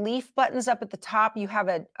press the leaf buttons up at the top. You have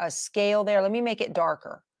a scale there. Let me make it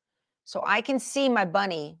darker so I can see my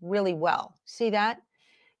bunny really well. See that?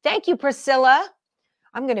 Thank you, Priscilla.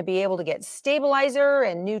 I'm going to be able to get stabilizer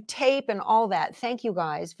and new tape and all that. Thank you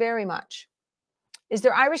guys very much. Is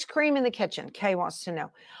there Irish cream in the kitchen? Kay wants to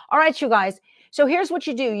know. All right, you guys. So here's what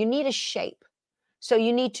you do. You need a shape. So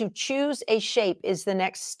you need to choose a shape is the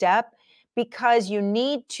next step, because you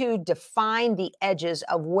need to define the edges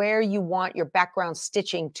of where you want your background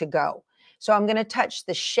stitching to go. So I'm going to touch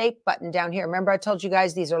the shape button down here. Remember I told you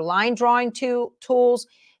guys these are line drawing tools.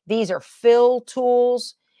 These are fill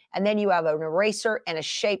tools. And then you have an eraser and a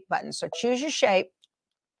shape button. So choose your shape.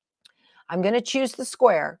 I'm going to choose the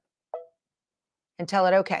square and tell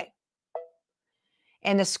it okay.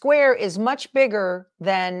 And the square is much bigger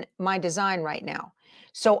than my design right now.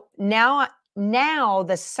 So now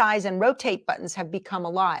the size and rotate buttons have become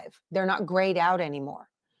alive. They're not grayed out anymore.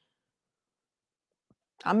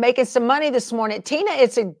 I'm making some money this morning. Tina,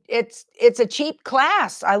 it's a cheap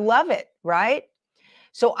class. I love it, right?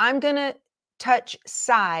 So I'm going to touch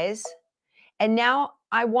size. And now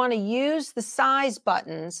I want to use the size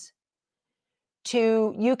buttons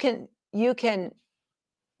to, you can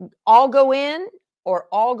all go in or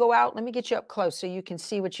all go out. Let me get you up close so you can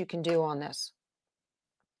see what you can do on this.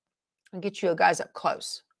 I'll get you guys up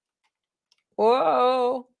close.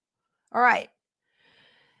 Whoa. All right.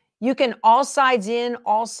 You can all sides in,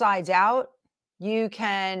 all sides out. You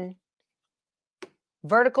can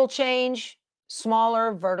vertical change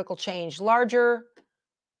smaller, vertical change larger.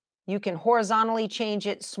 You can horizontally change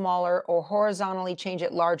it smaller or horizontally change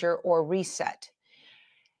it larger or reset.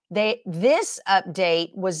 This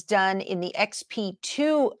update was done in the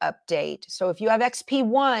XP2 update. So if you have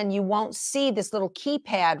XP1, you won't see this little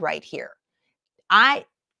keypad right here. I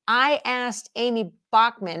asked Amy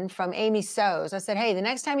Bachman from Amy Sews, I said, hey, the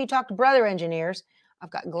next time you talk to brother engineers,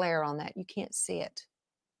 I've got glare on that. You can't see it.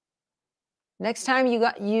 Next time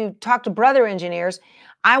you talk to brother engineers,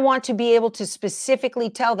 I want to be able to specifically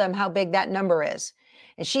tell them how big that number is.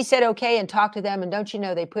 And she said, okay, and talk to them. And don't you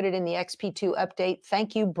know, they put it in the XP2 update.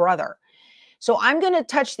 Thank you, brother. So I'm going to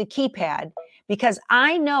touch the keypad because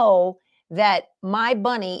I know that my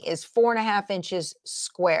bunny is 4.5 inches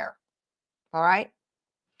square. All right.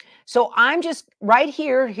 So I'm just right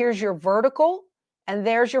here. Here's your vertical and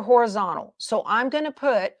there's your horizontal. So I'm going to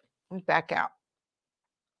put, let me back out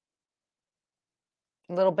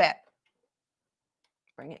a little bit.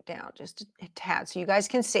 Bring it down just a tad so you guys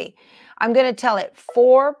can see. I'm going to tell it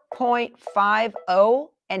 4.50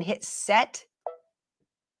 and hit set.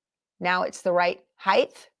 Now it's the right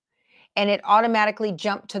height. And it automatically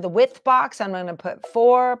jumped to the width box. I'm going to put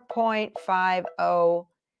 4.50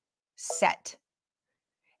 set.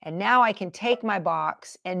 And now I can take my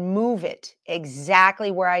box and move it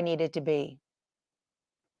exactly where I need it to be.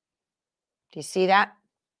 Do you see that?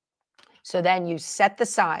 So then you set the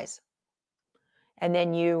size. And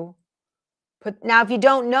then you put, now if you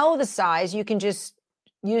don't know the size, you can just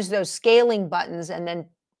use those scaling buttons and then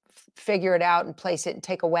figure it out and place it and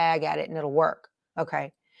take a wag at it and it'll work.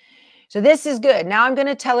 Okay. So this is good. Now I'm going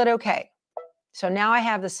to tell it okay. So now I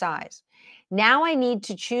have the size. Now I need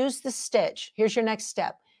to choose the stitch. Here's your next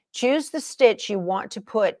step. Choose the stitch you want to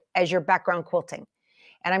put as your background quilting.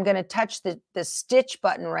 And I'm going to touch the stitch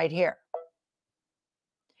button right here.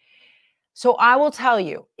 So I will tell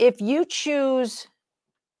you, if you choose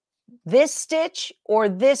this stitch or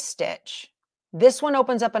this stitch, this one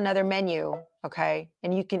opens up another menu, okay?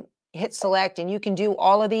 And you can hit select and you can do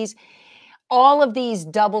all of these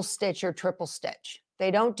double stitch or triple stitch.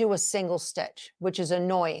 They don't do a single stitch, which is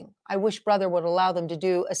annoying. I wish brother would allow them to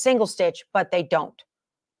do a single stitch, but they don't,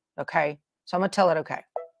 okay? So I'm gonna tell it okay.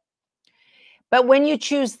 But when you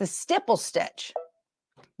choose the stipple stitch,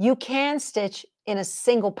 you can stitch in a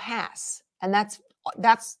single pass. And that's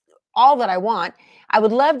all that I want. I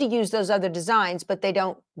would love to use those other designs, but they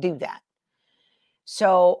don't do that.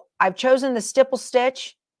 So I've chosen the stipple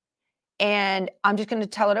stitch and I'm just going to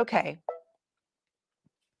tell it okay.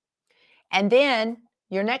 And then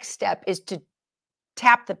your next step is to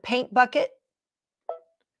tap the paint bucket.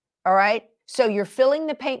 All right. So you're filling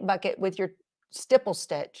the paint bucket with your stipple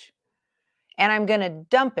stitch and I'm going to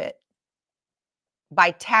dump it by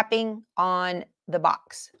tapping on the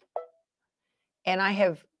box. And I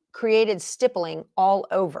have created stippling all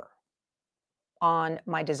over on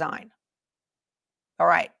my design. All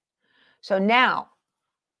right. So now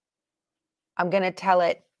I'm going to tell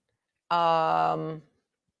it, I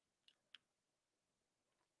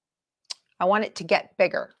want it to get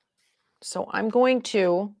bigger. So I'm going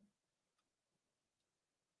to,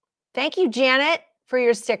 thank you, Janet, for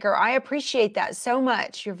your sticker. I appreciate that so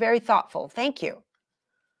much. You're very thoughtful. Thank you.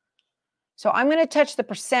 So I'm going to touch the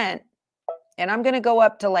percent and I'm going to go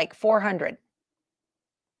up to like 400.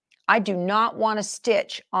 I do not want to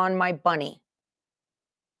stitch on my bunny.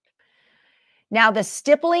 Now, the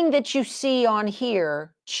stippling that you see on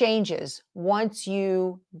here changes once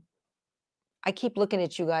you, I keep looking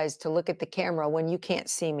at you guys to look at the camera when you can't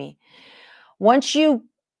see me. Once you,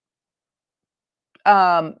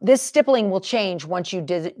 this stippling will change once you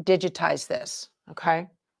digitize this, okay?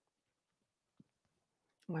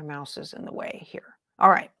 My mouse is in the way here. All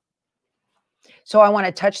right. So I want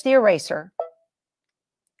to touch the eraser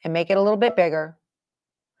and make it a little bit bigger.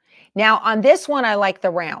 Now, on this one, I like the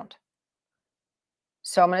round.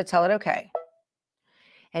 So I'm going to tell it okay.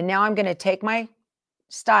 And now I'm going to take my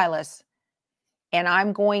stylus and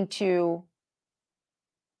I'm going to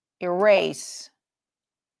erase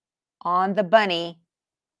on the bunny,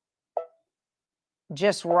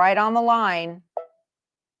 just right on the line.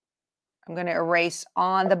 I'm going to erase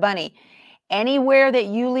on the bunny. Anywhere that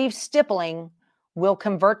you leave stippling will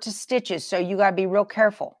convert to stitches, so you got to be real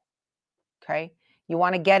careful, okay? You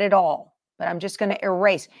want to get it all, but I'm just going to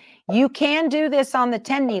erase. You can do this on the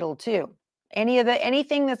 10 needle too.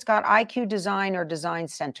 Anything that's got IQ Design or Design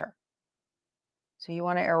Center. So you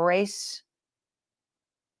want to erase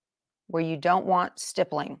where you don't want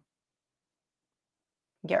stippling.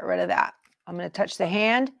 Get rid of that. I'm going to touch the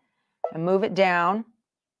hand and move it down.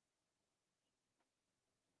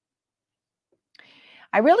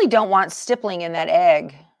 I really don't want stippling in that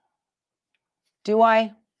egg. Do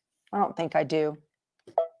I? I don't think I do.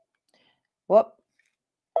 Whoop.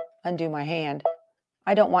 Undo my hand.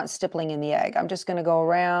 I don't want stippling in the egg. I'm just going to go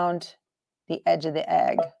around the edge of the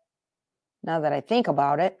egg. Now that I think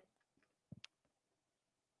about it.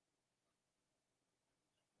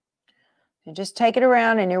 And just take it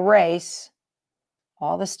around and erase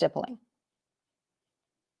all the stippling.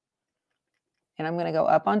 And I'm going to go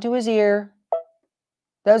up onto his ear.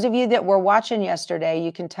 Those of you that were watching yesterday,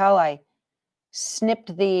 you can tell I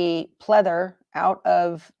snipped the pleather out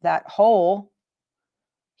of that hole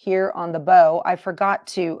here on the bow. I forgot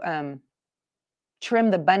to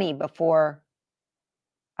trim the bunny before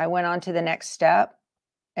I went on to the next step.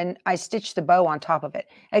 And I stitched the bow on top of it.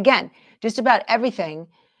 Again, just about everything.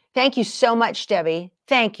 Thank you so much, Debbie.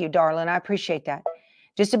 Thank you, darling. I appreciate that.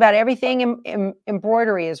 Just about everything in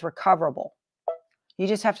embroidery is recoverable. You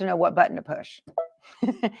just have to know what button to push.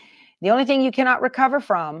 The only thing you cannot recover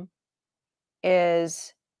from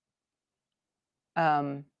is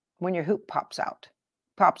when your hoop pops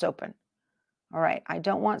open. All right, I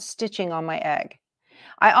don't want stitching on my egg.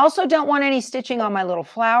 I also don't want any stitching on my little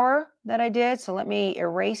flower that I did. So let me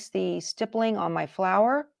erase the stippling on my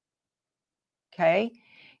flower. Okay,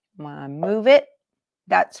 I'm gonna move it.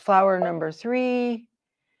 That's flower number 3.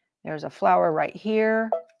 There's a flower right here.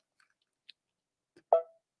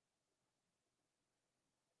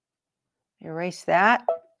 Erase that.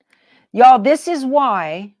 Y'all, this is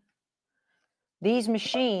why these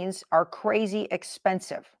machines are crazy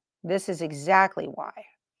expensive. This is exactly why.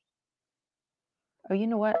 Oh, you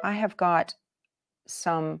know what? I have got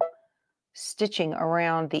some stitching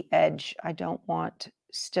around the edge. I don't want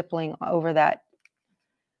stippling over that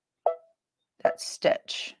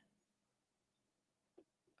stitch.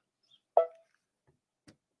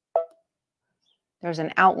 There's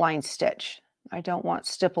an outline stitch. I don't want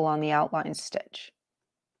stipple on the outline stitch.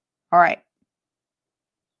 All right.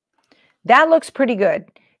 That looks pretty good.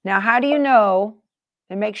 Now, how do you know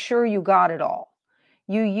and make sure you got it all?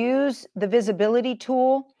 You use the visibility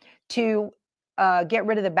tool to get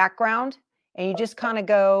rid of the background, and you just kind of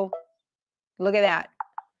go, look at that.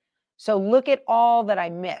 So look at all that I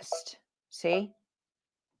missed. See?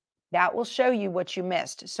 That will show you what you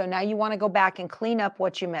missed. So now you want to go back and clean up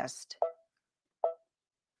what you missed.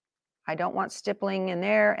 I don't want stippling in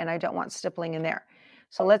there, and I don't want stippling in there.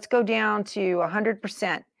 So let's go down to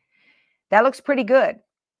 100%. That looks pretty good.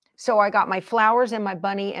 So I got my flowers and my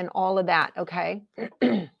bunny and all of that, okay?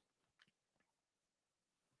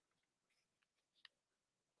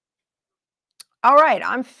 All right,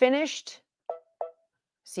 I'm finished.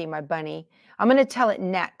 See my bunny. I'm going to tell it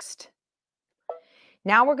next.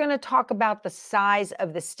 Now we're going to talk about the size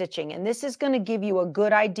of the stitching, and this is going to give you a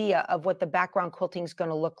good idea of what the background quilting is going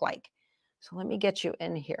to look like. So let me get you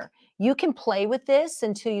in here. You can play with this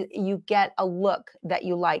until you get a look that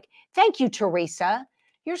you like. Thank you, Teresa.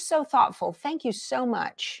 You're so thoughtful. Thank you so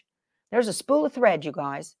much. There's a spool of thread, you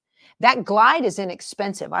guys. That glide is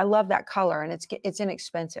inexpensive. I love that color, and it's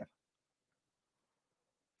inexpensive.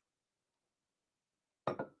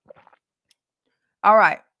 All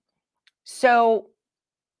right. So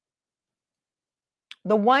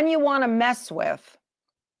the one you want to mess with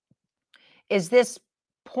is this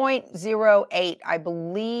 0.08. I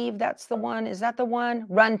believe that's the one. Is that the one?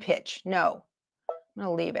 Run pitch. No, I'm going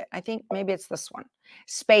to leave it. I think maybe it's this one.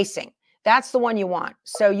 Spacing. That's the one you want.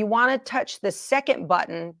 So you want to touch the second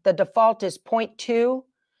button. The default is 0.2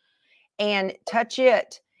 and touch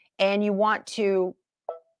it. And you want to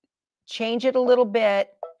change it a little bit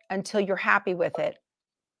until you're happy with it.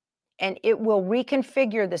 And it will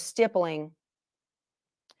reconfigure the stippling.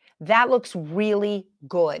 That looks really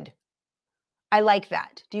good. I like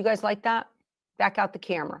that. Do you guys like that? Back out the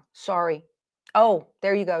camera. Sorry. Oh,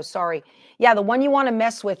 there you go. Sorry. Yeah, the one you want to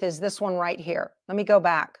mess with is this one right here. Let me go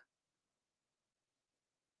back.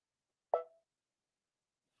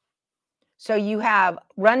 So you have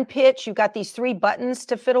run pitch. You've got these 3 buttons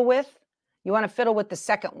to fiddle with. You want to fiddle with the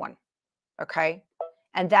second one. Okay.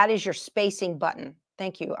 And that is your spacing button.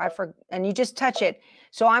 Thank you. And you just touch it.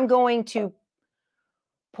 So I'm going to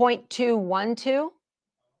 0.212.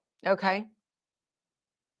 Okay.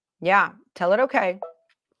 Yeah. Tell it okay.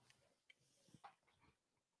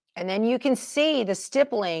 And then you can see the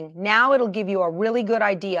stippling. Now it'll give you a really good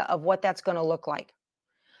idea of what that's going to look like.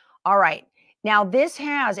 All right. Now this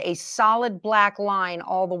has a solid black line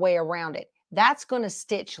all the way around it. That's going to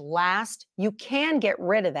stitch last. You can get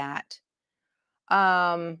rid of that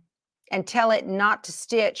and tell it not to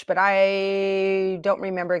stitch, but I don't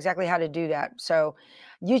remember exactly how to do that. So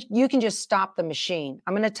you can just stop the machine.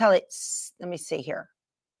 I'm going to tell it, let me see here.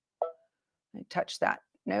 I touch that.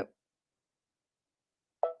 Nope.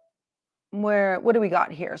 What do we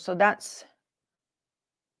got here? So that's,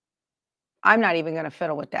 I'm not even going to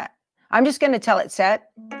fiddle with that. I'm just going to tell it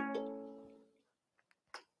set.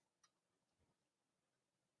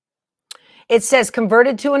 It says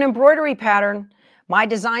converted to an embroidery pattern. My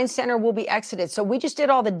design center will be exited. So we just did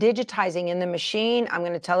all the digitizing in the machine. I'm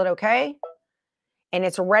going to tell it okay. And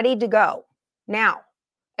it's ready to go. Now,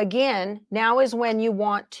 again, now is when you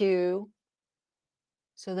want to,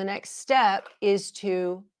 so the next step is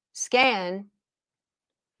to scan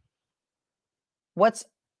what's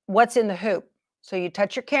in the hoop. So you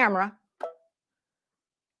touch your camera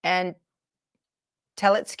and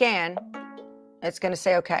tell it scan. It's going to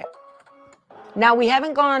say okay. Now we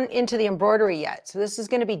haven't gone into the embroidery yet. So this is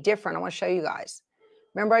going to be different. I want to show you guys.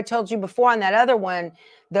 Remember I told you before on that other one,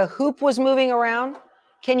 the hoop was moving around.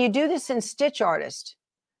 Can you do this in Stitch Artist?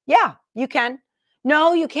 Yeah, you can.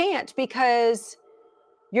 No, you can't because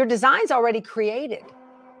your design's already created.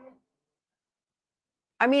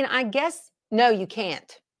 I mean, I guess, no, you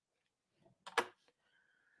can't.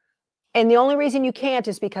 And the only reason you can't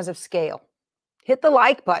is because of scale. Hit the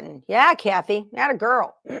like button. Yeah, Kathy, not a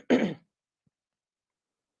girl.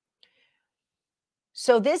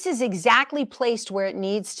 So this is exactly placed where it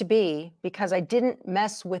needs to be because I didn't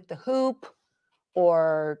mess with the hoop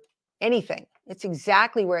or anything. It's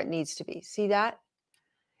exactly where it needs to be. See that?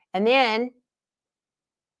 And then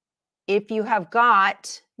if you have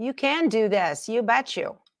got, you can do this, you bet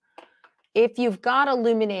you. If you've got a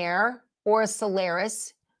Luminaire or a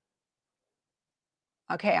Solaris,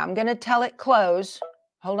 okay, I'm going to tell it close.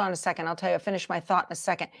 Hold on a second. I'll tell you, I'll finish my thought in a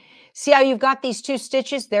second. See how you've got these 2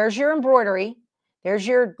 stitches? There's your embroidery. There's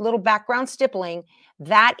your little background stippling.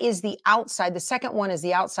 That is the outside. The second one is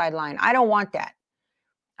the outside line. I don't want that.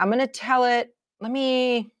 I'm going to tell it, let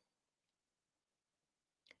me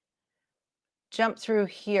jump through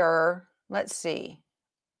here. Let's see.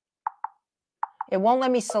 It won't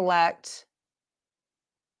let me select.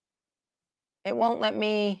 It won't let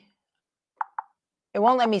me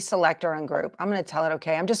select or ungroup. I'm going to tell it,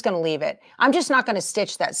 okay, I'm just going to leave it. I'm just not going to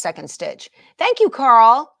stitch that second stitch. Thank you,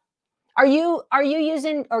 Carl. Are you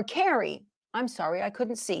using, or Carrie? I'm sorry, I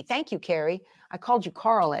couldn't see. Thank you, Carrie. I called you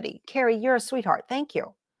Carl, Eddie. Carrie, you're a sweetheart. Thank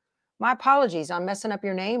you. My apologies on messing up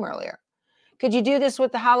your name earlier. Could you do this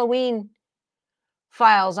with the Halloween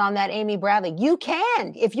files on that Amy Bradley? You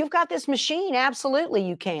can. If you've got this machine, absolutely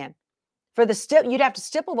you can. For the you'd have to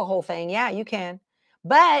stipple the whole thing. Yeah, you can.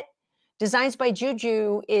 But Designs by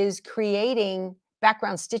Juju is creating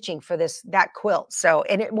background stitching for that quilt. So,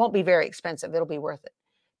 and it won't be very expensive. It'll be worth it.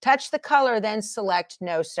 Touch the color, then select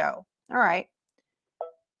no sew. All right.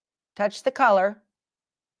 Touch the color.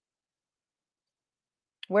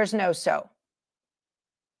 Where's no sew?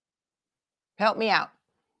 Help me out.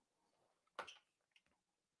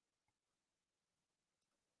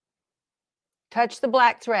 Touch the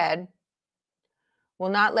black thread. Will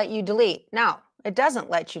not let you delete. No, it doesn't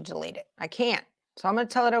let you delete it. I can't. So I'm going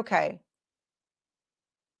to tell it okay.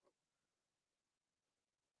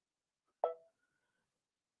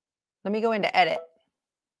 Let me go into edit.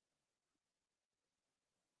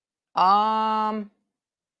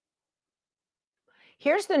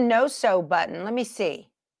 Here's the no sew button. Let me see.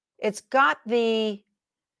 It's got the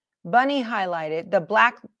bunny highlighted, the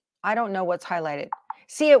black, I don't know what's highlighted.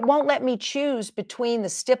 See, it won't let me choose between the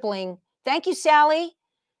stippling. Thank you, Sally.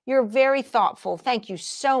 You're very thoughtful. Thank you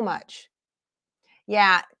so much.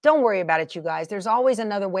 Yeah, don't worry about it, you guys. There's always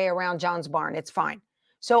another way around John's barn. It's fine.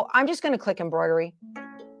 So I'm just going to click embroidery.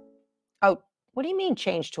 Oh, what do you mean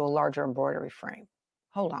change to a larger embroidery frame?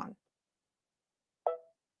 Hold on.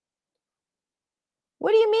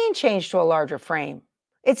 What do you mean change to a larger frame?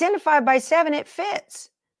 It's in a 5x7. It fits.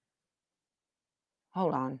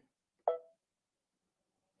 Hold on.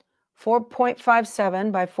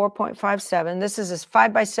 4.57 by 4.57. This is a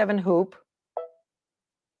 5x7 hoop.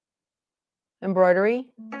 Embroidery.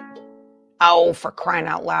 Oh, for crying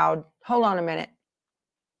out loud. Hold on a minute.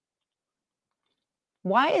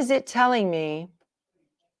 Why is it telling me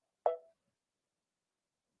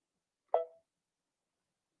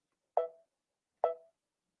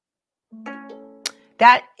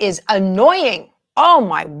that is annoying? Oh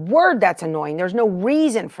my word, that's annoying. There's no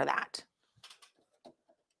reason for that.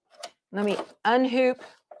 Let me unhoop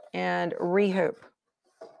and rehoop.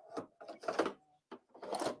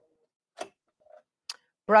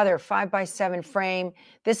 Brother, 5x7 frame.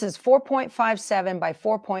 This is 4.57 by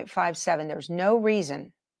 4.57. There's no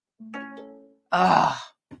reason. Ugh.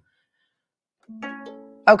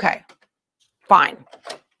 Okay, fine.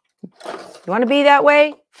 You want to be that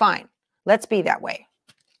way? Fine. Let's be that way.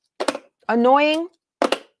 Annoying?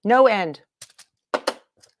 No end.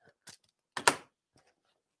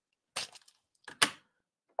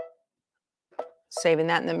 Saving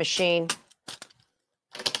that in the machine.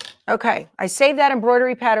 Okay, I saved that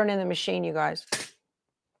embroidery pattern in the machine, you guys.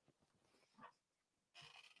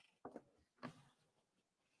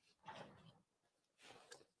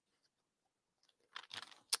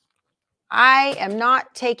 I am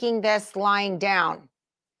not taking this lying down.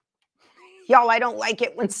 Y'all, I don't like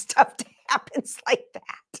it when stuff happens like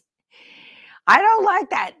that. I don't like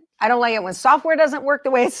that. I don't like it when software doesn't work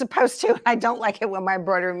the way it's supposed to. I don't like it when my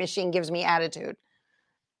embroidery machine gives me attitude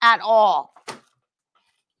at all.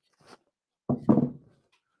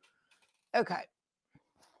 Okay.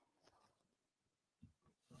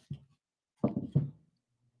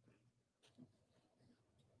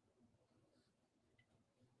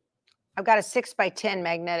 I've got a 6x10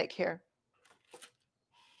 magnetic here.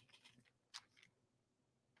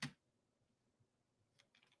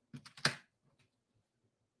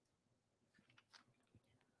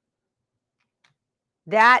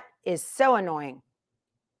 That is so annoying.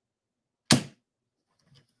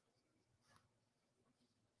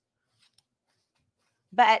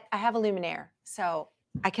 But I have a luminaire, so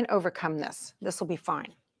I can overcome this. This will be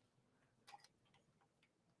fine.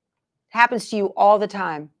 Happens to you all the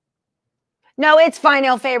time. No, it's fine,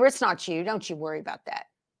 El Faber. It's not you. Don't you worry about that.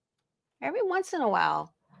 Every once in a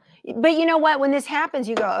while. But you know what? When this happens,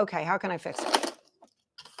 you go, okay, how can I fix it?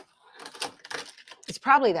 It's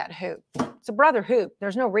probably that hoop. It's a brother hoop.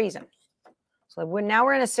 There's no reason. So now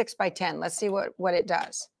we're in a 6x10. Let's see what it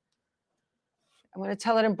does. I'm going to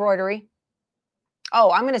tell it embroidery. Oh,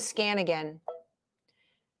 I'm going to scan again.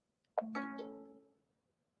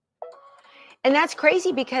 And that's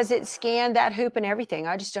crazy because it scanned that hoop and everything.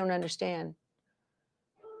 I just don't understand.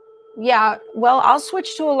 Yeah, well, I'll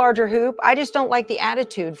switch to a larger hoop. I just don't like the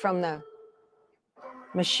attitude from the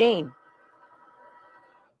machine.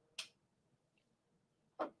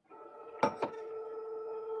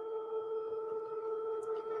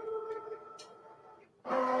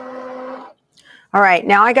 All right,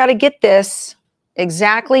 now I got to get this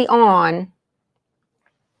exactly on.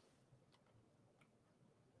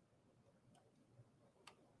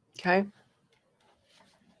 Okay.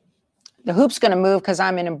 The hoop's going to move because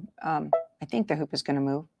I'm in a, I think the hoop is going to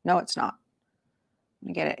move. No, it's not. Let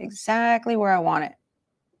me get it exactly where I want it.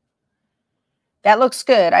 That looks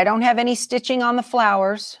good. I don't have any stitching on the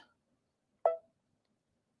flowers.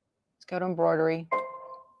 Let's go to embroidery.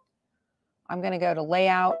 I'm going to go to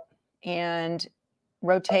layout, and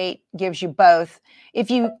rotate gives you both.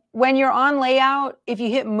 When you're on layout, if you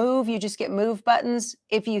hit move, you just get move buttons.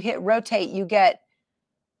 If you hit rotate, you get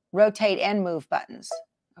rotate and move buttons.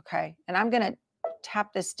 Okay, and I'm going to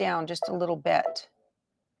tap this down just a little bit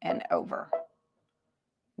and over.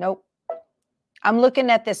 Nope. I'm looking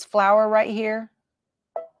at this flower right here.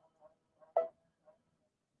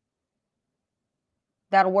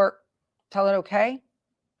 That'll work. Tell it okay.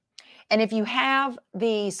 And if you have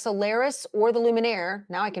the Solaris or the Luminaire,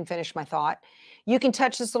 now I can finish my thought, you can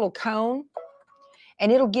touch this little cone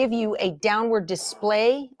and it'll give you a downward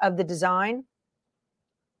display of the design.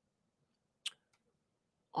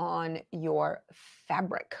 on your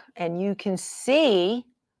fabric. And you can see,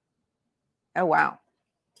 oh, wow.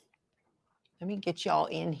 Let me get y'all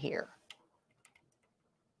in here.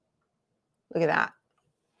 Look at that.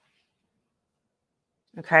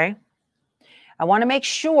 Okay. I want to make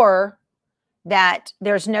sure that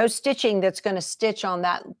there's no stitching that's going to stitch on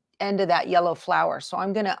that end of that yellow flower. So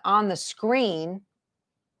I'm going to, on the screen,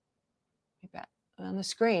 I'm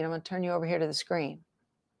going to turn you over here to the screen.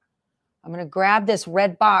 I'm going to grab this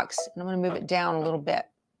red box and I'm going to move it down a little bit.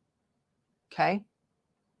 Okay.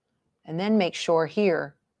 And then make sure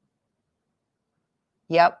here.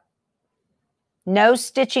 Yep. No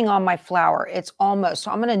stitching on my flower. It's almost,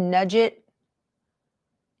 so I'm going to nudge it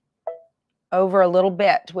over a little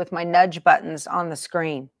bit with my nudge buttons on the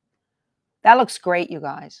screen. That looks great, you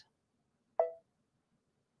guys.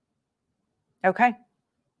 Okay.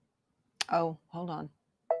 Oh, hold on.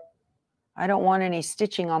 I don't want any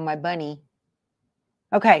stitching on my bunny.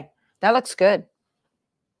 Okay, that looks good.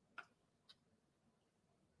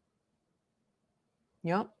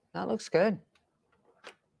 Yep, that looks good.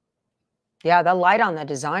 Yeah, the light on the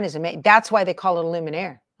design is amazing. That's why they call it a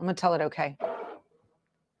luminaire. I'm going to tell it okay.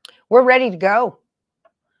 We're ready to go.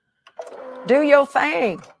 Do your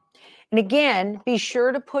thing. And again, be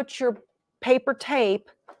sure to put your paper tape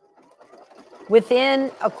within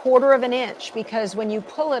 1/4 of an inch, because when you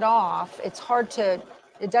pull it off, it's hard to,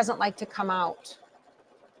 it doesn't like to come out.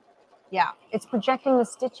 Yeah, it's projecting the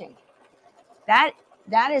stitching. That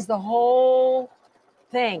is the whole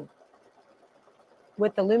thing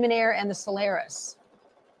with the luminaire and the Solaris.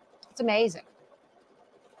 It's amazing.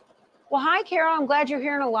 Well, hi, Carol. I'm glad you're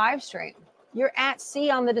here in a live stream. You're at sea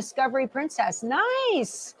on the Discovery Princess.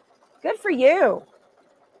 Nice. Good for you.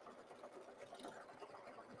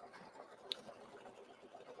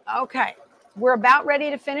 Okay. We're about ready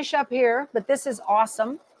to finish up here, but this is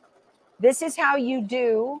awesome. This is how you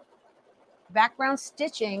do background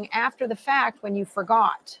stitching after the fact when you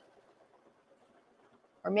forgot.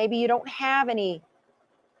 Or maybe you don't have any.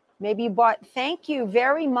 Maybe you bought, thank you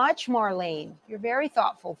very much, Marlene. You're very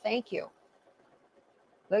thoughtful. Thank you.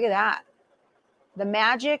 Look at that. The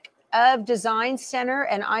magic of Design Center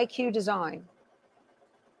and IQ Design.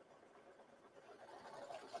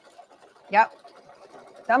 Yep.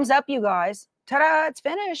 Thumbs up, you guys. Ta-da, it's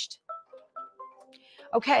finished.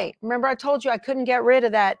 Okay, remember I told you I couldn't get rid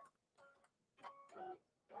of that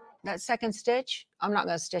second stitch? I'm not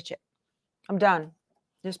going to stitch it. I'm done.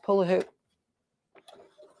 Just pull a hoop.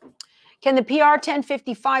 Can the PR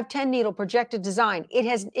 1055 10 needle project a design?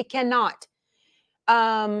 It cannot.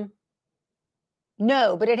 No,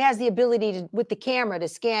 but it has the ability to, with the camera, to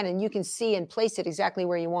scan, and you can see and place it exactly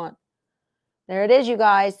where you want. There it is, you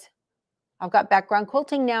guys. I've got background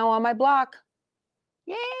quilting now on my block.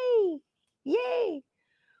 Yay! Yay!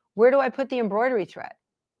 Where do I put the embroidery thread?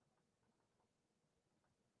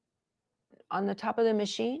 On the top of the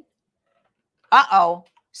machine? Uh-oh.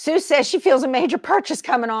 Sue says she feels a major purchase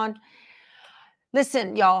coming on.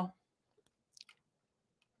 Listen, y'all.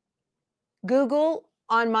 Google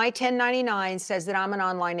on my 1099 says that I'm an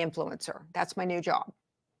online influencer. That's my new job.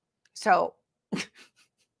 So,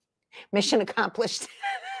 mission accomplished.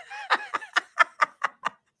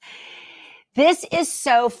 This is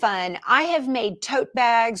so fun. I have made tote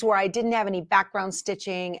bags where I didn't have any background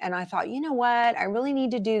stitching, and I thought, you know what? I really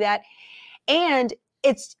need to do that. And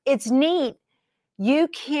it's neat. You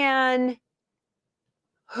can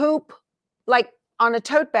hoop, like on a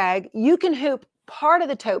tote bag, you can hoop part of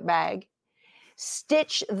the tote bag,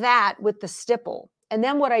 stitch that with the stipple. And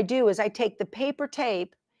then what I do is I take the paper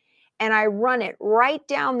tape and I run it right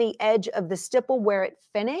down the edge of the stipple where it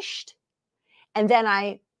finished. And then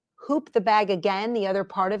I hoop the bag again, the other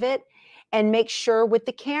part of it, and make sure with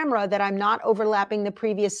the camera that I'm not overlapping the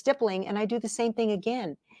previous stippling. And I do the same thing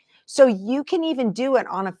again. So you can even do it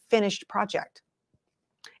on a finished project.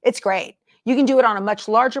 It's great. You can do it on a much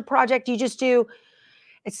larger project. You just do,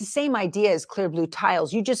 it's the same idea as clear blue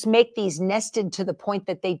tiles. You just make these nested to the point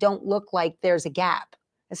that they don't look like there's a gap.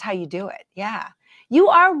 That's how you do it. Yeah. You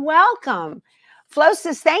are welcome. Flo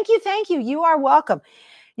says, thank you, thank you. You are welcome.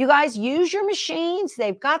 You guys use your machines.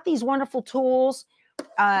 They've got these wonderful tools.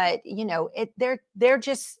 You know, they're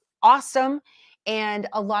just awesome. And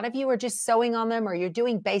a lot of you are just sewing on them, or you're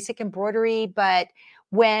doing basic embroidery. But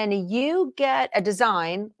when you get a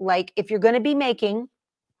design, like if you're going to be making,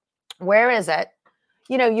 where is it?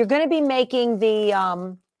 You know, you're going to be making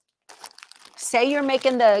the, say you're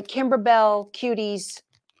making the Kimberbell Cuties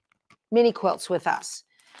mini quilts with us.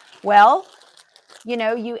 Well, you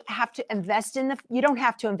know, you have to invest in you don't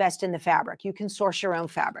have to invest in the fabric. You can source your own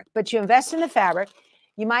fabric, but you invest in the fabric.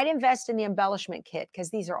 You might invest in the embellishment kit because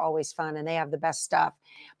these are always fun and they have the best stuff.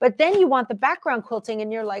 But then you want the background quilting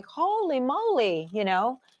and you're like, holy moly, you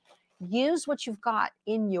know, use what you've got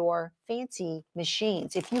in your fancy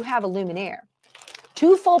machines. If you have a Luminaire,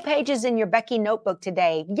 2 full pages in your Becky notebook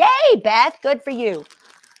today. Yay, Beth, good for you.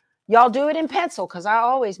 Y'all do it in pencil because I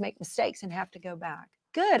always make mistakes and have to go back.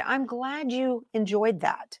 Good, I'm glad you enjoyed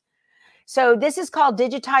that. So this is called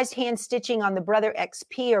Digitized Hand Stitching on the Brother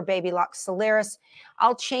XP or Baby Lock Solaris.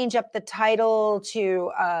 I'll change up the title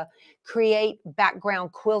to Create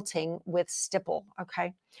Background Quilting with Stipple,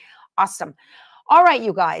 okay? Awesome. All right,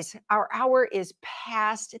 you guys, our hour is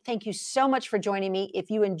past. Thank you so much for joining me. If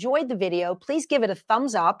you enjoyed the video, please give it a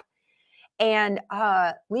thumbs up and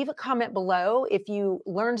leave a comment below if you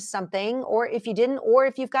learned something or if you didn't, or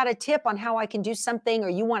if you've got a tip on how I can do something or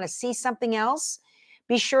you want to see something else.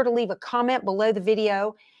 Be sure to leave a comment below the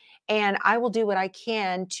video and I will do what I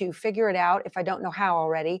can to figure it out if I don't know how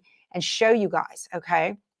already and show you guys,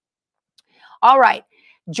 okay? All right,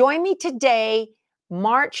 join me today,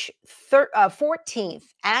 March 14th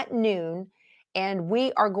at noon, and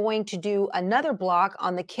we are going to do another block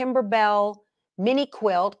on the Kimberbell mini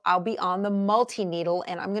quilt. I'll be on the multi-needle,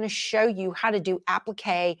 and I'm going to show you how to do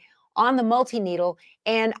applique on the multi-needle,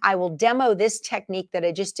 and I will demo this technique that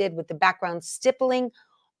I just did with the background stippling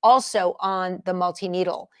also on the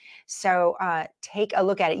multi-needle. So take a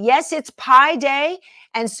look at it. Yes, it's pie day,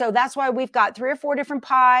 and so that's why we've got 3 or 4 different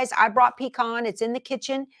pies. I brought pecan. It's in the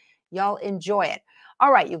kitchen. Y'all enjoy it.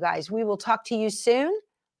 All right, you guys, we will talk to you soon.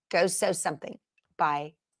 Go sew something.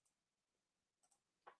 Bye.